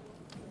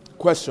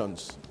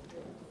 Questions.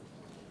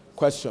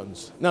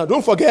 Now,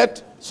 don't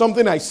forget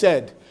something I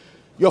said.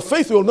 Your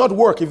faith will not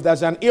work if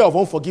there's an air of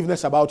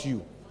unforgiveness about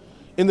you.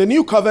 In the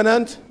new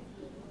covenant,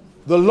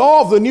 the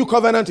law of the new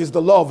covenant is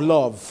the law of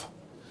love.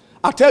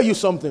 I'll tell you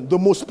something. The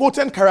most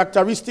potent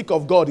characteristic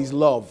of God is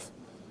love.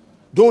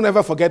 Don't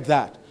ever forget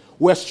that.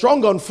 We're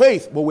strong on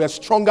faith, but we're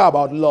stronger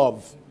about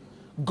love.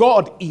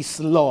 God is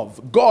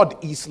love.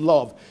 God is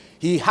love.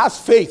 He has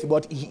faith,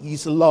 but he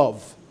is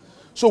love.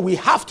 So we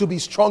have to be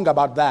strong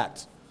about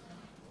that.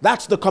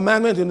 That's the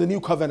commandment in the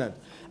new covenant.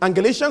 And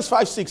Galatians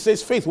 5:6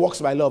 says faith works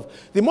by love.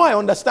 The more I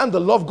understand the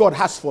love God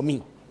has for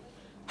me,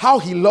 how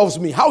he loves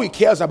me, how he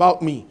cares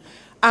about me,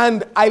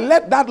 and I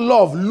let that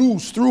love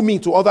loose through me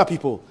to other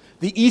people,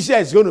 the easier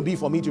it's going to be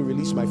for me to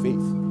release my faith.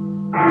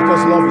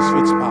 Because love is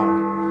faith's power.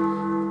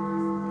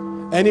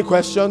 Any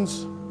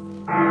questions?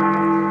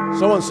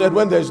 Someone said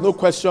when there's no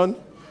question,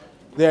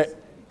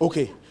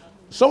 okay.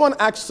 Someone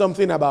asked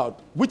something about,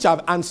 which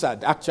I've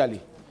answered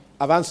actually.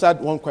 I've answered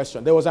one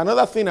question. There was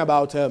another thing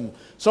about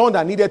someone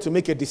that needed to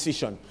make a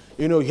decision.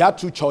 He had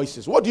two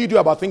choices. What do you do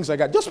about things like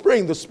that? Just pray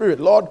in the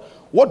Spirit. Lord,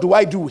 what do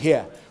I do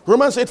here?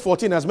 Romans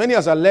 8:14, as many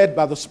as are led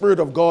by the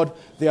Spirit of God,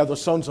 they are the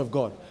sons of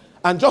God.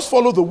 And just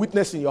follow the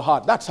witness in your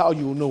heart. That's how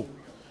you know.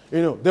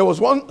 There was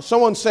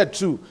someone said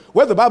too,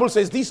 where the Bible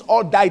says these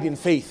all died in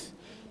faith,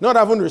 not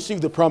having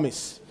received the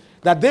promise,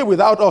 that they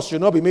without us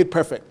should not be made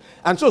perfect.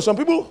 And so some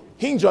people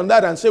hinge on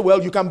that and say,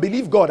 well, you can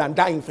believe God and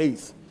die in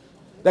faith.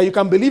 That you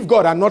can believe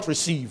God and not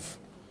receive.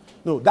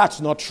 No,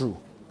 that's not true.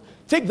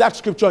 Take that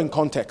scripture in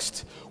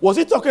context. Was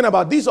it talking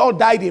about these all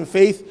died in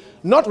faith,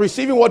 not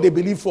receiving what they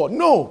believed for?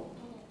 No.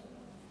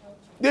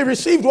 They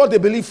received what they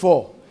believed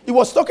for. It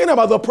was talking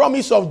about the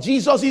promise of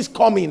Jesus'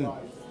 coming.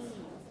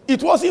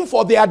 It wasn't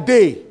for their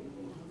day.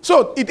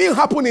 So it didn't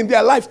happen in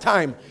their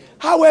lifetime.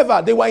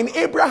 However, they were in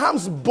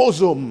Abraham's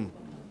bosom.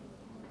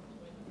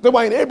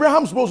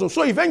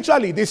 So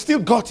eventually they still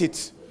got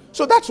it.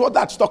 So that's what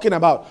that's talking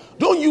about.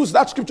 Don't use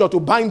that scripture to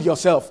bind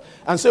yourself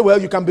and say,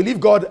 well, you can believe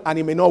God and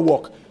it may not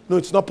work. No,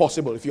 it's not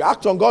possible. If you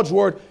act on God's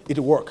word,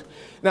 it'll work.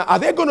 Now, are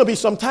there going to be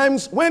some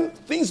times when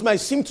things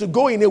might seem to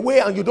go in a way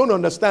and you don't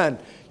understand?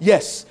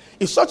 Yes.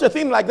 If such a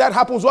thing like that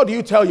happens, what do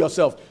you tell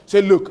yourself?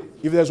 Say, look,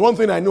 if there's one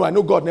thing I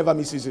know God never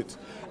misses it.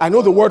 I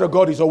know the word of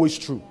God is always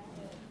true.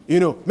 You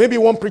know, maybe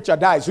one preacher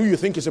dies who you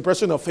think is a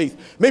person of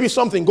faith. Maybe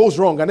something goes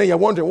wrong and then you're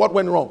wondering what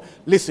went wrong.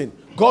 Listen,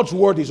 God's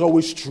word is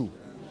always true.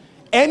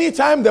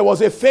 Anytime there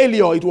was a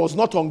failure, it was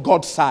not on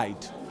God's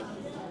side.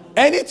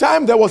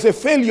 Anytime there was a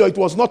failure, it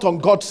was not on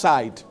God's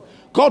side.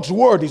 God's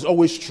word is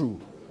always true.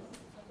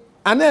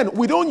 And then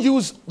we don't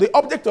use, the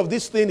object of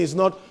this thing is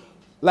not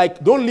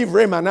like, don't leave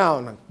Rhema now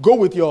and go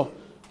with your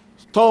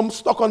thumb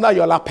stuck under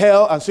your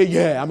lapel and say,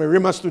 yeah, I'm a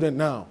Rhema student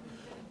now.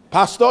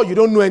 Pastor, you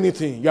don't know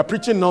anything. You're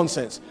preaching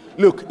nonsense.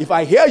 Look, if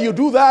I hear you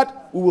do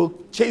that, we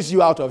will chase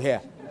you out of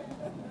here.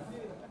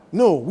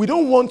 No, we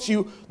don't want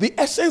you. The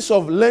essence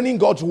of learning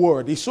God's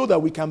word is so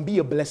that we can be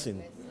a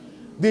blessing.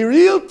 The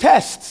real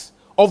test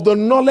of the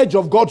knowledge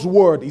of God's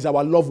word is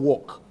our love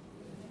walk.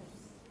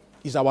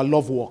 Is our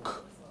love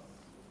walk.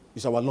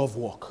 Is our love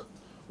walk.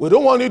 We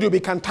don't want you to be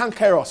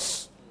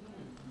cantankerous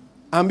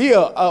and be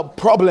a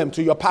problem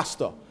to your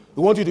pastor.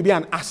 We want you to be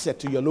an asset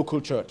to your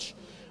local church.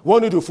 We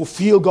want you to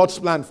fulfill God's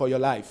plan for your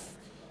life.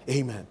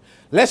 Amen.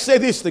 Let's say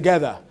this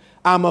together.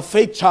 I'm a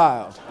faith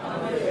child,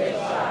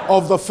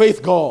 of the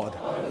faith God.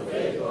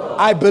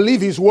 I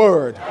believe His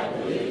word.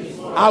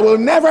 I will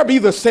never be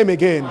the same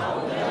again.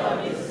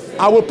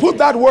 I will put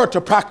that word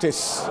to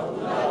practice.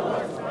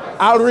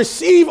 I'll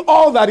receive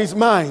all that is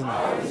mine.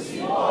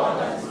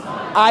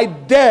 I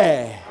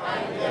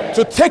dare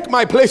to take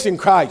my place in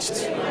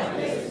Christ.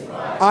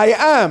 I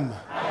am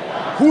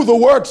who the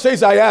word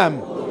says I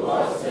am.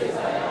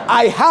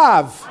 I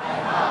have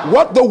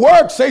what the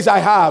word says I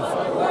have.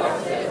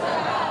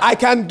 I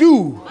can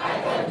do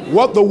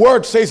what the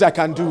word says I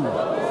can do.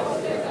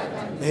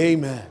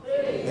 Amen.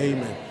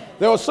 Amen.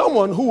 There was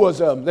someone who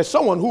was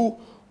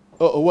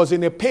was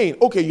in a pain.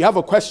 Okay, you have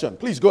a question.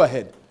 Please go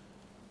ahead.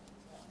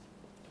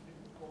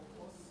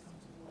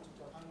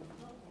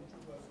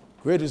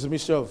 Great is the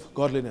mystery of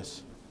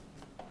godliness.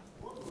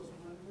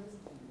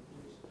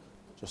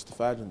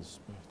 Justified in the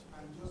Spirit.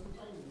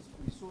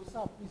 So,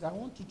 sir, please, I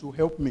want you to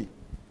help me.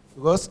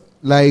 Because,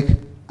 like,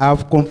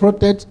 I've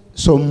confronted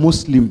some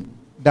Muslim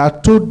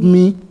that told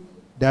me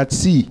that,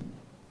 see,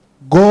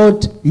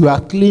 God, you are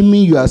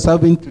claiming you are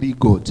serving three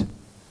gods.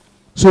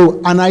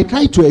 So, and I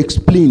try to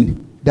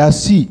explain that,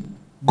 see,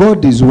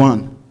 God is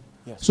one.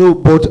 Yes. So,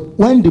 but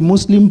when the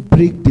Muslim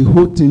break the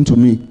whole thing to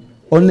me,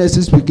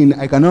 honestly speaking,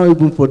 I cannot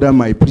even further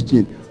my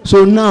preaching.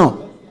 So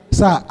now,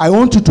 sir, I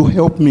want you to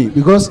help me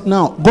because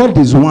now God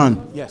is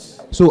one. Yes.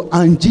 So,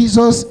 and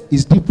Jesus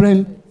is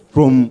different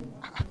from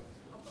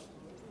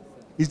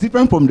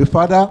the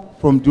Father,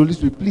 from the Holy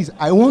Spirit. Please,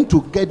 I want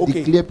to get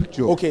the clear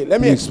picture. Okay,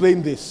 let me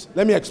explain this.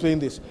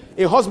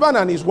 A husband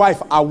and his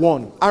wife are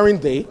one,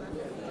 aren't they?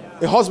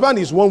 A husband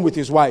is one with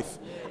his wife.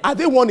 Are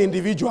they one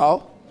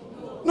individual?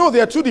 No,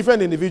 they are two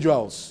different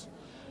individuals.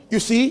 You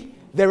see,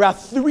 there are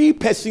three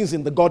persons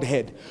in the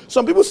Godhead.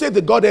 Some people say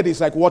the Godhead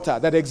is like water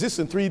that exists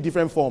in three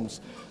different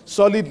forms: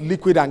 solid,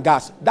 liquid, and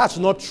gas. That's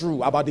not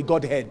true about the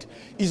Godhead.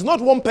 It's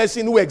not one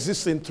person who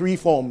exists in three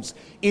forms.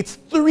 It's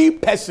three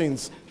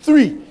persons.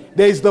 Three.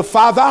 There is the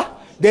Father,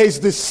 there is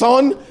the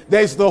Son,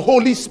 there is the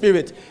Holy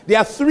Spirit. There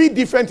are three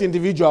different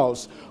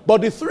individuals,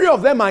 but the three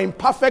of them are in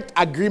perfect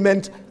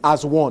agreement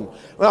as one.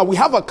 Now, we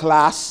have a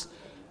class,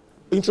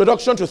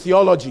 Introduction to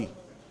Theology,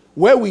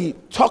 where we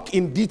talk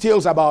in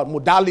details about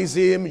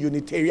modalism,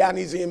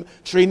 Unitarianism,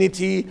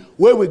 Trinity,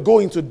 where we go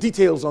into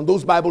details on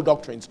those Bible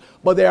doctrines.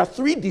 But there are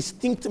three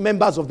distinct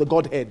members of the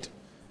Godhead,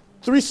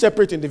 three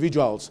separate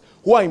individuals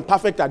who are in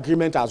perfect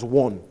agreement as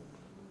one.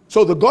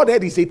 So the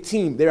Godhead is a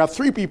team. There are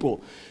three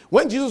people.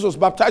 When Jesus was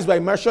baptized by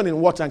immersion in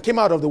water and came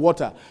out of the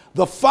water,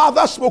 the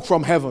Father spoke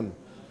from heaven.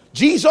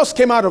 Jesus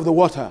came out of the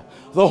water.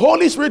 The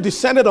Holy Spirit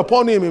descended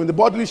upon him in the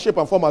bodily shape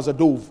and form as a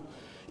dove.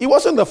 It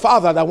wasn't the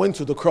Father that went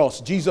to the cross.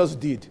 Jesus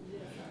did.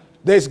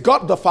 There's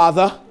God the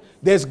Father.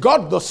 There's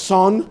God the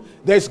Son.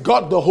 There's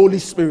God the Holy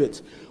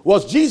Spirit.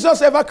 Was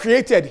Jesus ever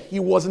created? He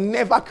was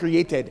never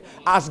created.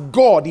 As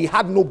God, he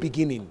had no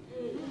beginning.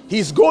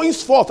 His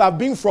goings forth have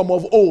been from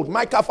of old.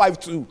 Micah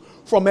 5:2.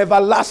 From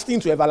everlasting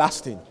to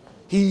everlasting.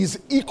 He is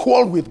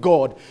equal with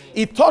God.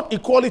 He taught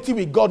equality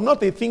with God,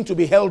 not a thing to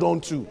be held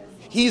on to.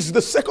 He is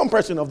the second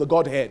person of the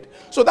Godhead.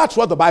 So that's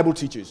what the Bible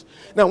teaches.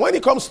 Now, when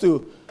it comes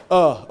to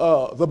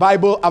the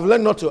Bible, I've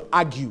learned not to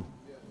argue.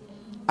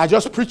 I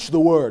just preach the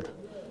word.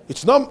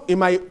 It's not in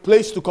my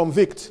place to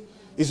convict.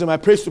 It's in my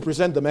place to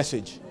present the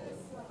message.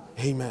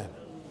 Amen.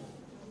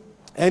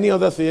 Any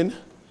other thing?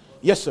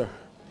 Yes, sir.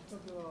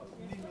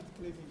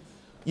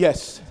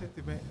 Yes.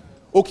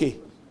 Okay.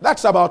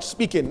 That's about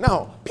speaking.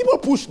 Now, people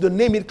push the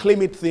name it,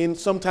 claim it thing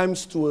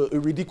sometimes to a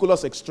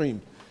ridiculous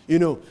extreme. You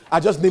know, I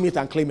just name it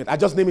and claim it. I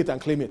just name it and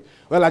claim it.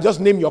 Well, I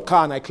just name your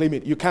car and I claim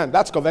it. You can't.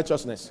 That's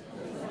covetousness.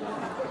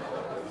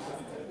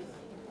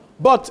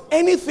 But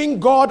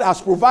anything God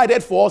has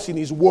provided for us in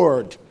His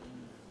Word,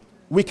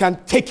 we can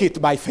take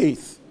it by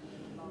faith.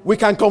 We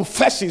can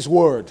confess His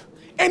Word.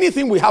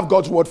 Anything we have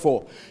God's word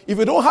for. If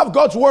we don't have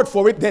God's word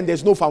for it, then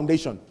there's no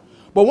foundation.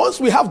 But once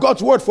we have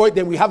God's word for it,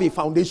 then we have a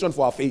foundation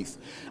for our faith.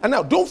 And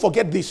now, don't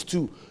forget this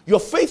too. Your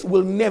faith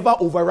will never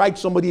override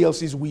somebody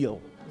else's will.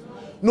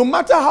 No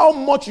matter how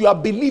much you are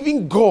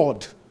believing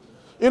God.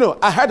 You know,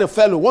 I had a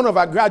fellow, one of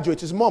our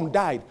graduates, his mom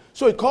died.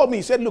 So he called me,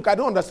 he said, look, I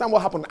don't understand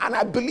what happened. And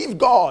I believe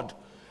God.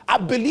 I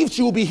believe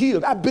she will be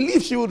healed. I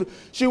believe she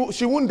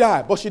won't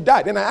die. But she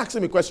died. Then I asked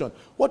him a question.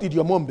 What did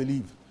your mom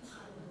believe?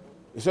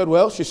 He said,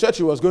 well, she said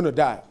she was going to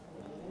die.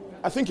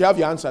 I think you have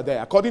your answer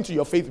there. According to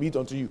your faith be it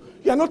unto you.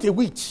 You are not a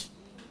witch.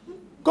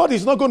 God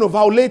is not going to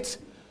violate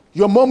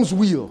your mom's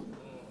will.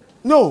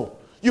 No.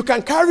 You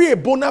can carry a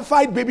bona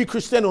fide baby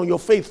Christian on your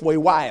faith for a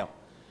while.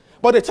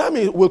 But the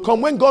time will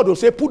come when God will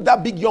say, put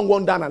that big young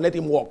one down and let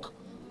him walk.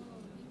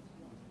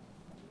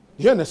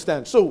 You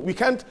understand? So we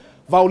can't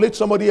violate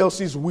somebody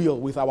else's will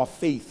with our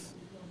faith.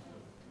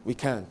 We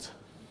can't.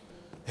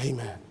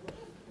 Amen.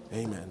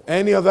 Amen.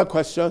 Any other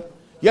question?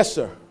 Yes,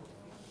 sir.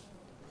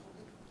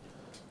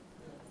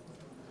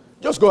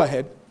 Just go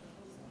ahead.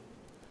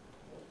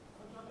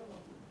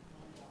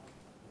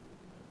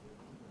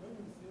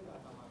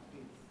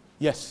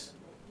 Yes.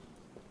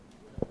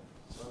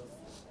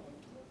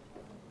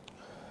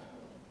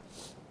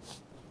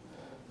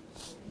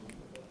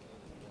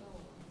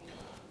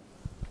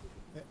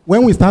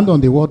 When we stand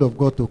on the word of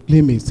God to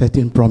claim a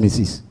certain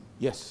promises,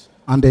 yes,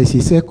 and there is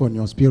a sec on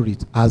your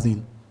spirit, as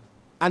in,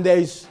 and there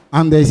is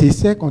a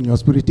sec on your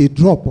spirit, a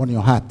drop on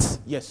your heart.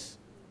 Yes.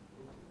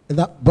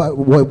 That, but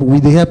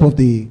with the help of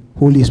the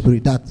Holy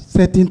Spirit, that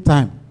certain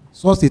time,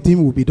 such a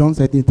thing will be done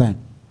certain time.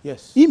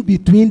 Yes. In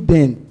between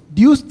then,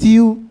 do you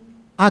still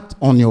act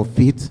on your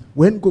faith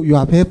when you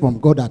have heard from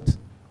God that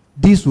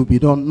this will be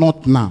done,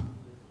 not now?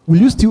 Will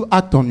you still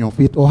act on your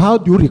faith, or how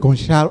do you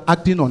reconcile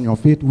acting on your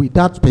faith with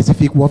that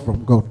specific word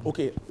from God?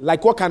 Okay,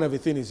 like what kind of a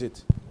thing is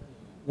it?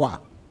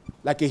 Wow.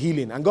 Like a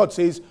healing. And God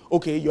says,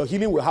 okay, your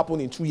healing will happen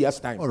in 2 years'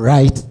 time. All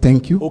right,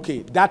 thank you. Okay,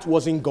 that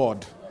wasn't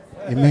God.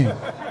 Amen.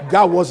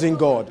 That wasn't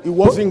God. It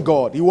wasn't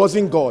God. It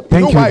wasn't God.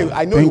 Thank you know you.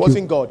 why I know Thank it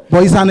wasn't God?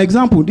 But it's an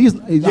example. This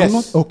is Yes.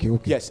 not okay.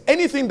 Yes.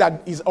 Anything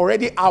that is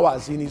already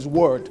ours in His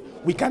Word,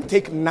 we can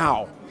take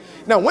now.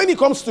 Now, when it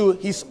comes to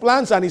His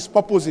plans and His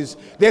purposes,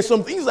 there's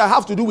some things that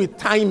have to do with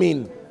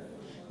timing.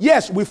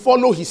 Yes, we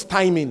follow His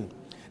timing.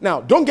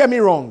 Now, don't get me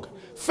wrong.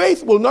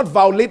 Faith will not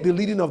violate the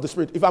leading of the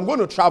Spirit. If I'm going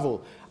to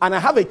travel and I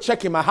have a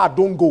check in my heart,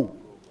 don't go.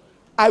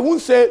 I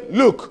won't say,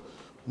 look,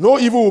 no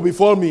evil will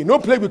befall me. No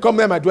plague will come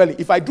near my dwelling.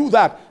 If I do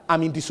that,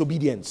 I'm in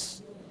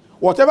disobedience.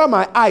 Whatever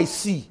my eye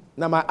see,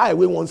 now my eye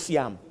will won't see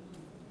am.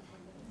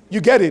 You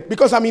get it?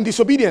 Because I'm in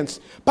disobedience.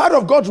 Part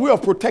of God's way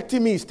of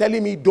protecting me is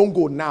telling me, don't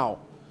go now.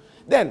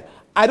 Then,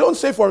 I don't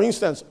say, for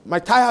instance, my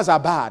tires are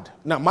bad.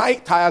 Now, my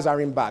tires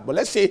aren't bad. But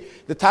let's say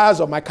the tires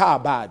of my car are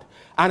bad.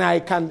 And I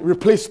can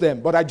replace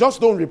them. But I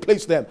just don't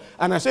replace them.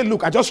 And I say,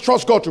 look, I just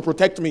trust God to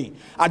protect me.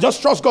 I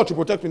just trust God to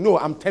protect me. No,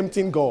 I'm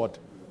tempting God.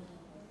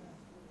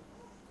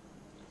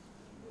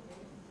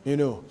 You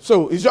know,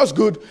 so it's just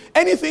good.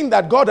 Anything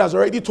that God has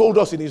already told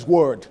us in His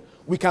Word,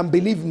 we can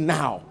believe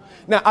now.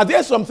 Now, are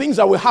there some things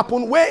that will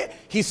happen where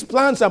His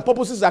plans and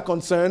purposes are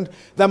concerned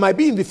that might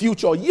be in the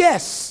future?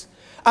 Yes.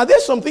 Are there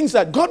some things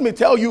that God may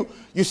tell you,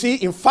 you see,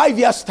 in 5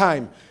 years'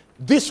 time,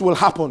 this will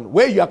happen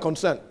where you are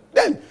concerned?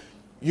 Then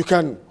you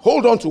can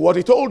hold on to what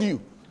He told you.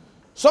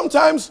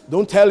 Sometimes,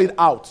 don't tell it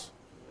out.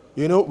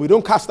 You know, we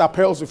don't cast our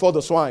pearls before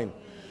the swine.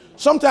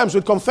 Sometimes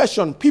with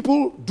confession,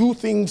 people do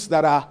things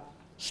that are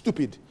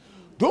stupid.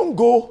 Don't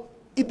go.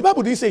 The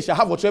Bible didn't say he shall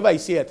have whatsoever he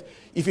saith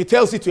if he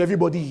tells it to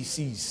everybody he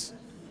sees.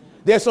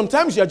 There are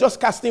sometimes you're just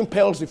casting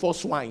pearls before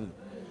swine.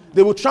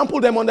 They will trample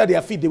them under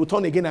their feet. They will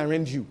turn again and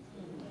rend you.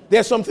 There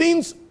are some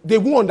things they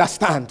won't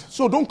understand.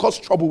 So don't cause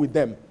trouble with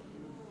them.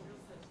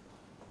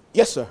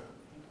 Yes, sir.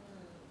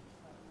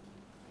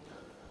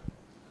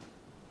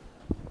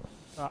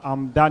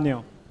 I'm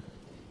Daniel.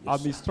 Yes,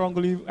 I've been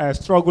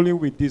struggling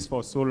with this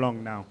for so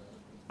long now.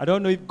 I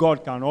don't know if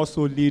God can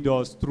also lead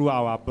us through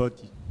our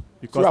body.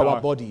 Because through our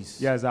bodies.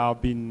 Yes,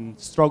 I've been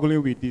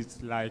struggling with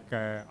this. Like,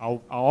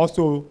 I'll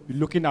also be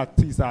looking at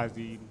this as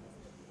the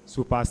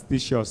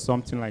superstitious,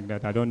 something like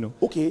that. I don't know.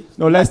 Okay.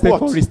 No, let's take what?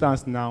 for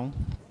instance now.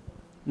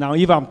 Now,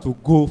 if I'm to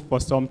go for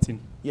something.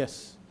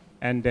 Yes.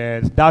 And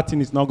that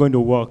thing is not going to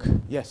work.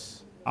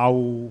 Yes.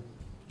 I'll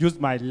use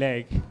my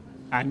leg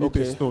and hit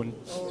a stone.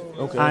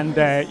 Okay. And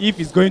if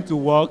it's going to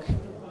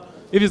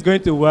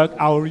work,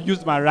 I'll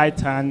use my right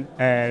hand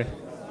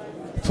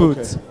foot.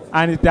 Okay.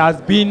 And it has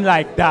been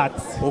like that.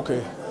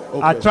 Okay.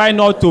 I try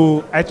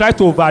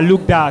to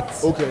overlook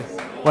that. Okay.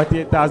 But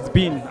it has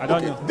been. I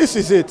don't know. This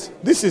is it.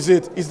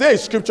 Is there a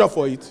scripture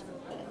for it?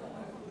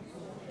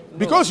 No.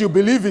 Because you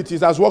believe it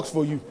has worked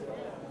for you.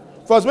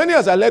 For as many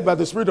as are led by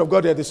the Spirit of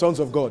God, they are the sons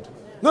of God.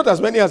 Not as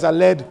many as are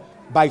led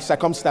by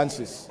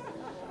circumstances.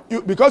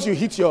 Because you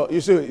hit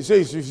you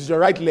say if it's your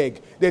right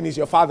leg, then it's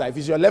your father. If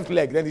it's your left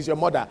leg, then it's your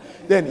mother.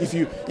 Then if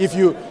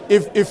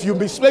you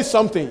misplace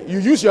something, you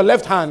use your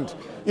left hand.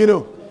 You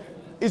know,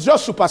 it's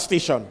just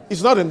superstition.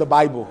 It's not in the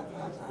Bible.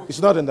 It's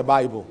not in the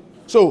Bible.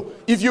 So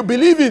if you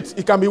believe it,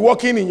 it can be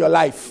working in your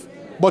life.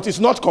 But it's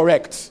not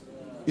correct.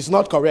 It's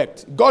not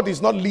correct. God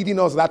is not leading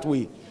us that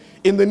way.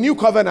 In the new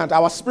covenant,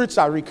 our spirits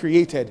are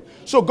recreated.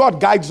 So God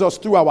guides us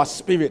through our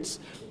spirits,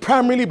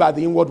 primarily by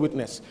the inward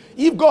witness.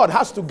 If God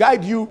has to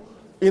guide you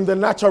in the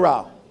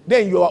natural,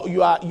 then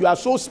you are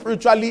so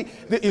spiritually,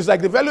 it's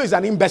like the fellow is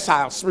an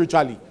imbecile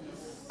spiritually.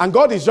 And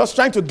God is just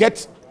trying to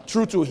get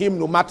through to him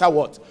no matter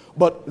what.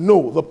 But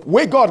no, the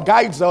way God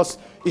guides us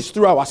is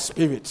through our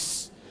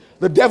spirits.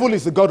 The devil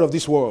is the God of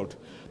this world.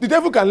 The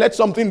devil can let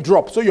something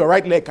drop so your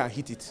right leg can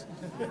hit it.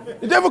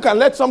 The devil can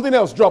let something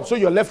else drop so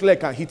your left leg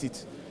can hit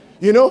it.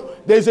 You know,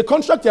 there is a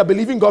construct you're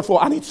believing God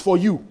for, and it's for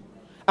you.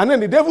 And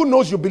then the devil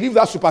knows you believe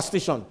that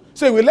superstition.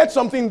 So he will let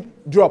something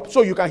drop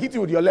so you can hit it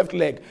with your left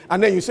leg.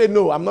 And then you say,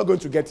 no, I'm not going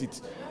to get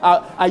it.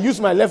 I use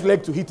my left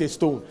leg to hit a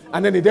stone.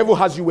 And then the devil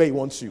has you where he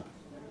wants you.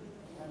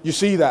 You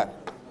see that?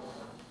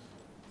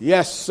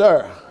 Yes,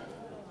 sir.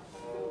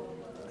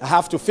 I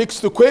have to fix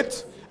to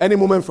quit any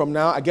moment from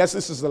now. I guess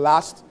this is the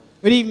last.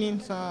 Good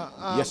evening, sir.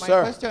 Yes, my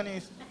sir. question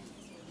is,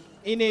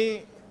 in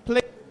a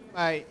place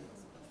by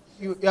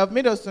you have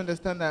made us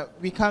understand that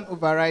we can't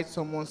override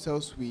someone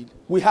else's will.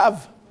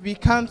 We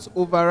can't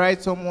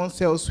override someone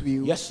else's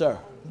will. Yes, sir.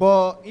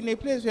 But in a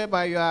place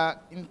whereby you are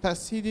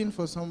interceding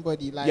for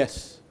somebody, like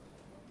Yes.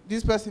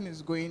 this person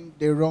is going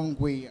the wrong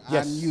way,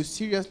 Yes. and you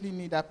seriously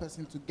need that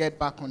person to get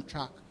back on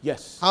track.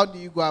 Yes. How do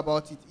you go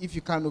about it if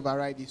you can't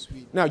override his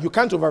will? Now, you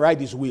can't override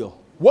his will.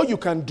 What you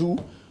can do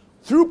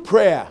through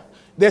prayer,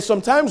 there's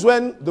sometimes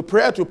when the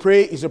prayer to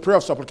pray is a prayer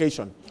of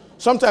supplication.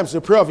 Sometimes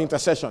a prayer of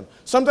intercession.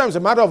 Sometimes a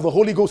matter of the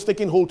Holy Ghost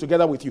taking hold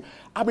together with you.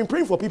 I've been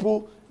praying for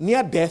people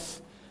near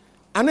death.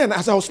 And then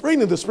as I was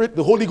praying in the Spirit,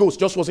 the Holy Ghost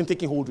just wasn't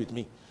taking hold with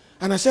me.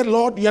 And I said,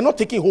 Lord, you're not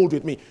taking hold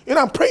with me. You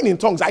know, I'm praying in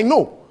tongues. I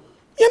know.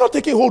 You're not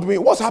taking hold with me.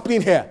 What's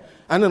happening here?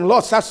 And then the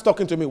Lord starts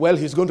talking to me. Well,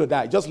 he's going to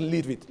die. Just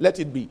leave it. Let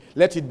it be.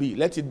 Let it be.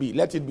 Let it be.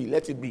 Let it be.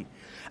 Let it be.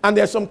 And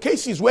there are some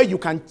cases where you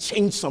can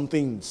change some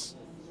things.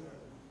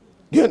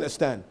 Do you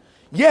understand?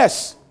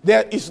 Yes,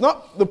 there is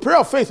not, the prayer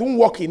of faith won't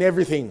work in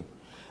everything.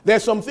 There are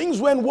some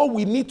things when what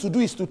we need to do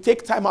is to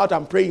take time out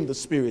and pray in the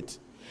Spirit.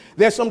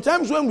 There are some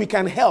times when we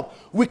can help.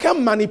 We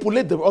can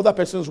manipulate the other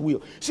person's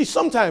will. See,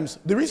 sometimes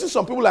the reason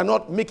some people are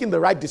not making the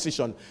right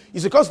decision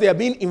is because they are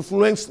being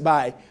influenced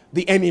by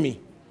the enemy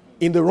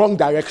in the wrong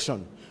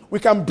direction. We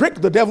can break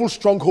the devil's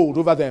stronghold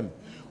over them.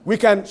 We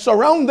can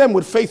surround them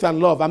with faith and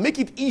love and make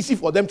it easy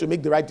for them to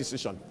make the right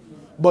decision.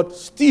 But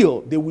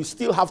still, they will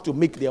still have to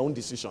make their own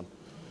decision.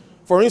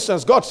 For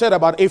instance, God said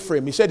about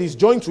Ephraim, he said he's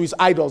joined to his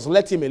idols,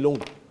 let him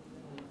alone.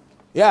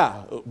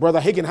 Yeah, Brother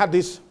Hagin had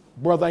this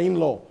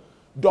brother-in-law,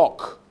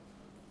 Doc.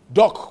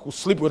 Doc would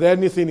sleep with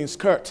anything in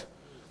skirt.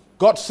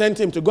 God sent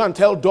him to go and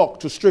tell Doc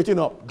to straighten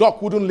up.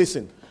 Doc wouldn't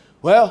listen.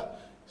 Well,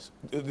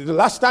 the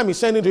last time he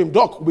sent it to him,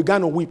 Doc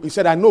began to weep. He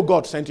said, I know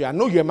God sent you. I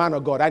know you're a man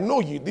of God. I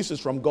know you. This is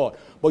from God.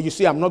 But you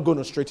see, I'm not going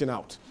to straighten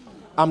out.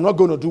 I'm not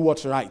going to do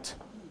what's right.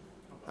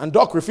 And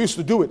Doc refused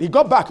to do it. He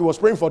got back. He was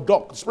praying for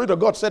Doc. The Spirit of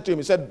God said to him,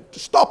 he said,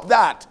 stop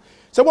that.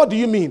 He said, what do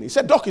you mean? He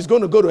said, Doc is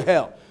going to go to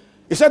hell.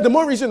 He said, the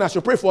more reason I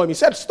should pray for him. He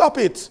said, stop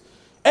it.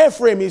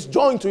 Ephraim is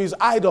joined to his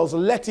idols.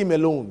 Let him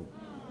alone.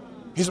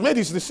 He's made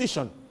his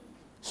decision.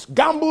 He's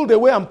gambled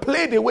away and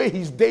played away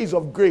his days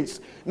of grace.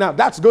 Now,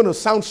 that's going to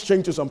sound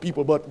strange to some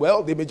people, but,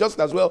 well, they may just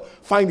as well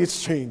find it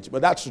strange.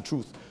 But that's the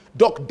truth.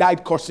 Doc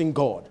died cursing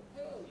God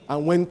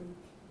and went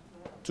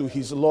to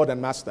his Lord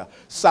and Master.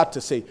 Sad to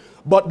say.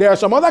 But there are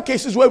some other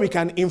cases where we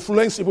can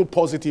influence people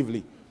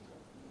positively.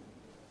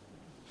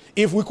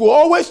 If we could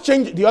always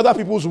change the other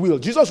people's will,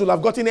 Jesus would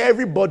have gotten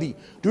everybody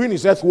doing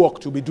his earth work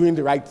to be doing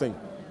the right thing.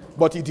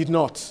 But he did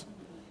not.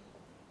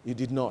 He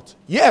did not.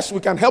 Yes,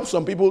 we can help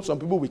some people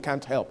we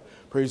can't help.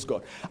 Praise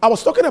God. I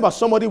was talking about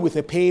somebody with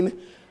a pain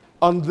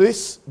on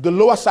the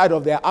lower side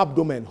of their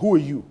abdomen. Who are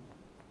you?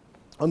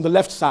 On the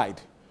left side.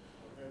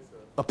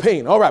 A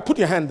pain. All right, put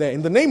your hand there.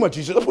 In the name of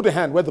Jesus, put your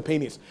hand where the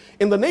pain is.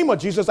 In the name of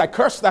Jesus, I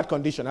curse that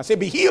condition. I say,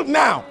 be healed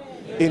now.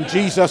 In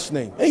Jesus'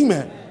 name.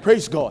 Amen.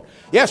 Praise God.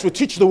 Yes, we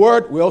teach the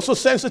word. We're also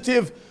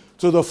sensitive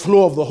to the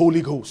flow of the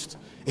Holy Ghost.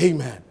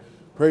 Amen.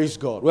 Praise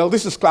God. Well,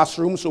 this is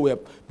classroom, so we're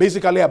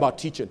basically about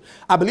teaching.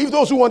 I believe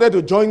those who wanted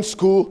to join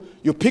school,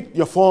 you picked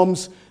your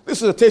forms.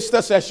 This is a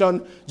taster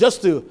session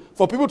just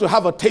for people to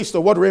have a taste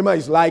of what Rhema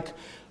is like.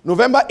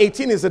 November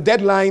 18 is the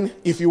deadline.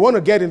 If you want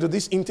to get into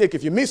this intake,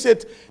 if you miss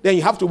it, then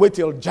you have to wait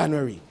till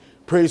January.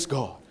 Praise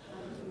God.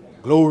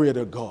 Glory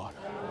to God.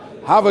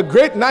 Have a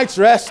great night's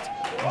rest.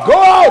 Go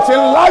out in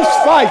life's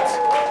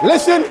fight.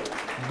 Listen,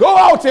 go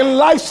out in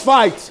life's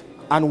fight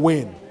and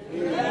win.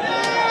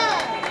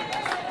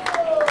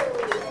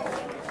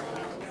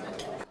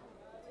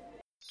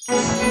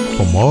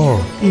 For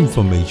more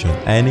information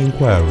and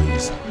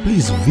inquiries,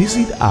 please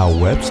visit our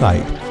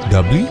website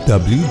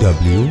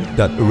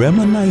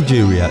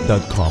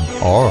www.remanigeria.com,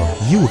 or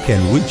you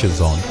can reach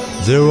us on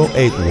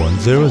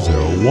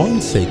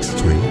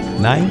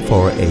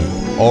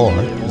 08100163948 or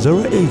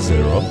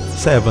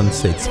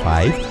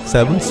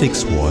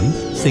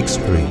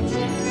 080-765-76163.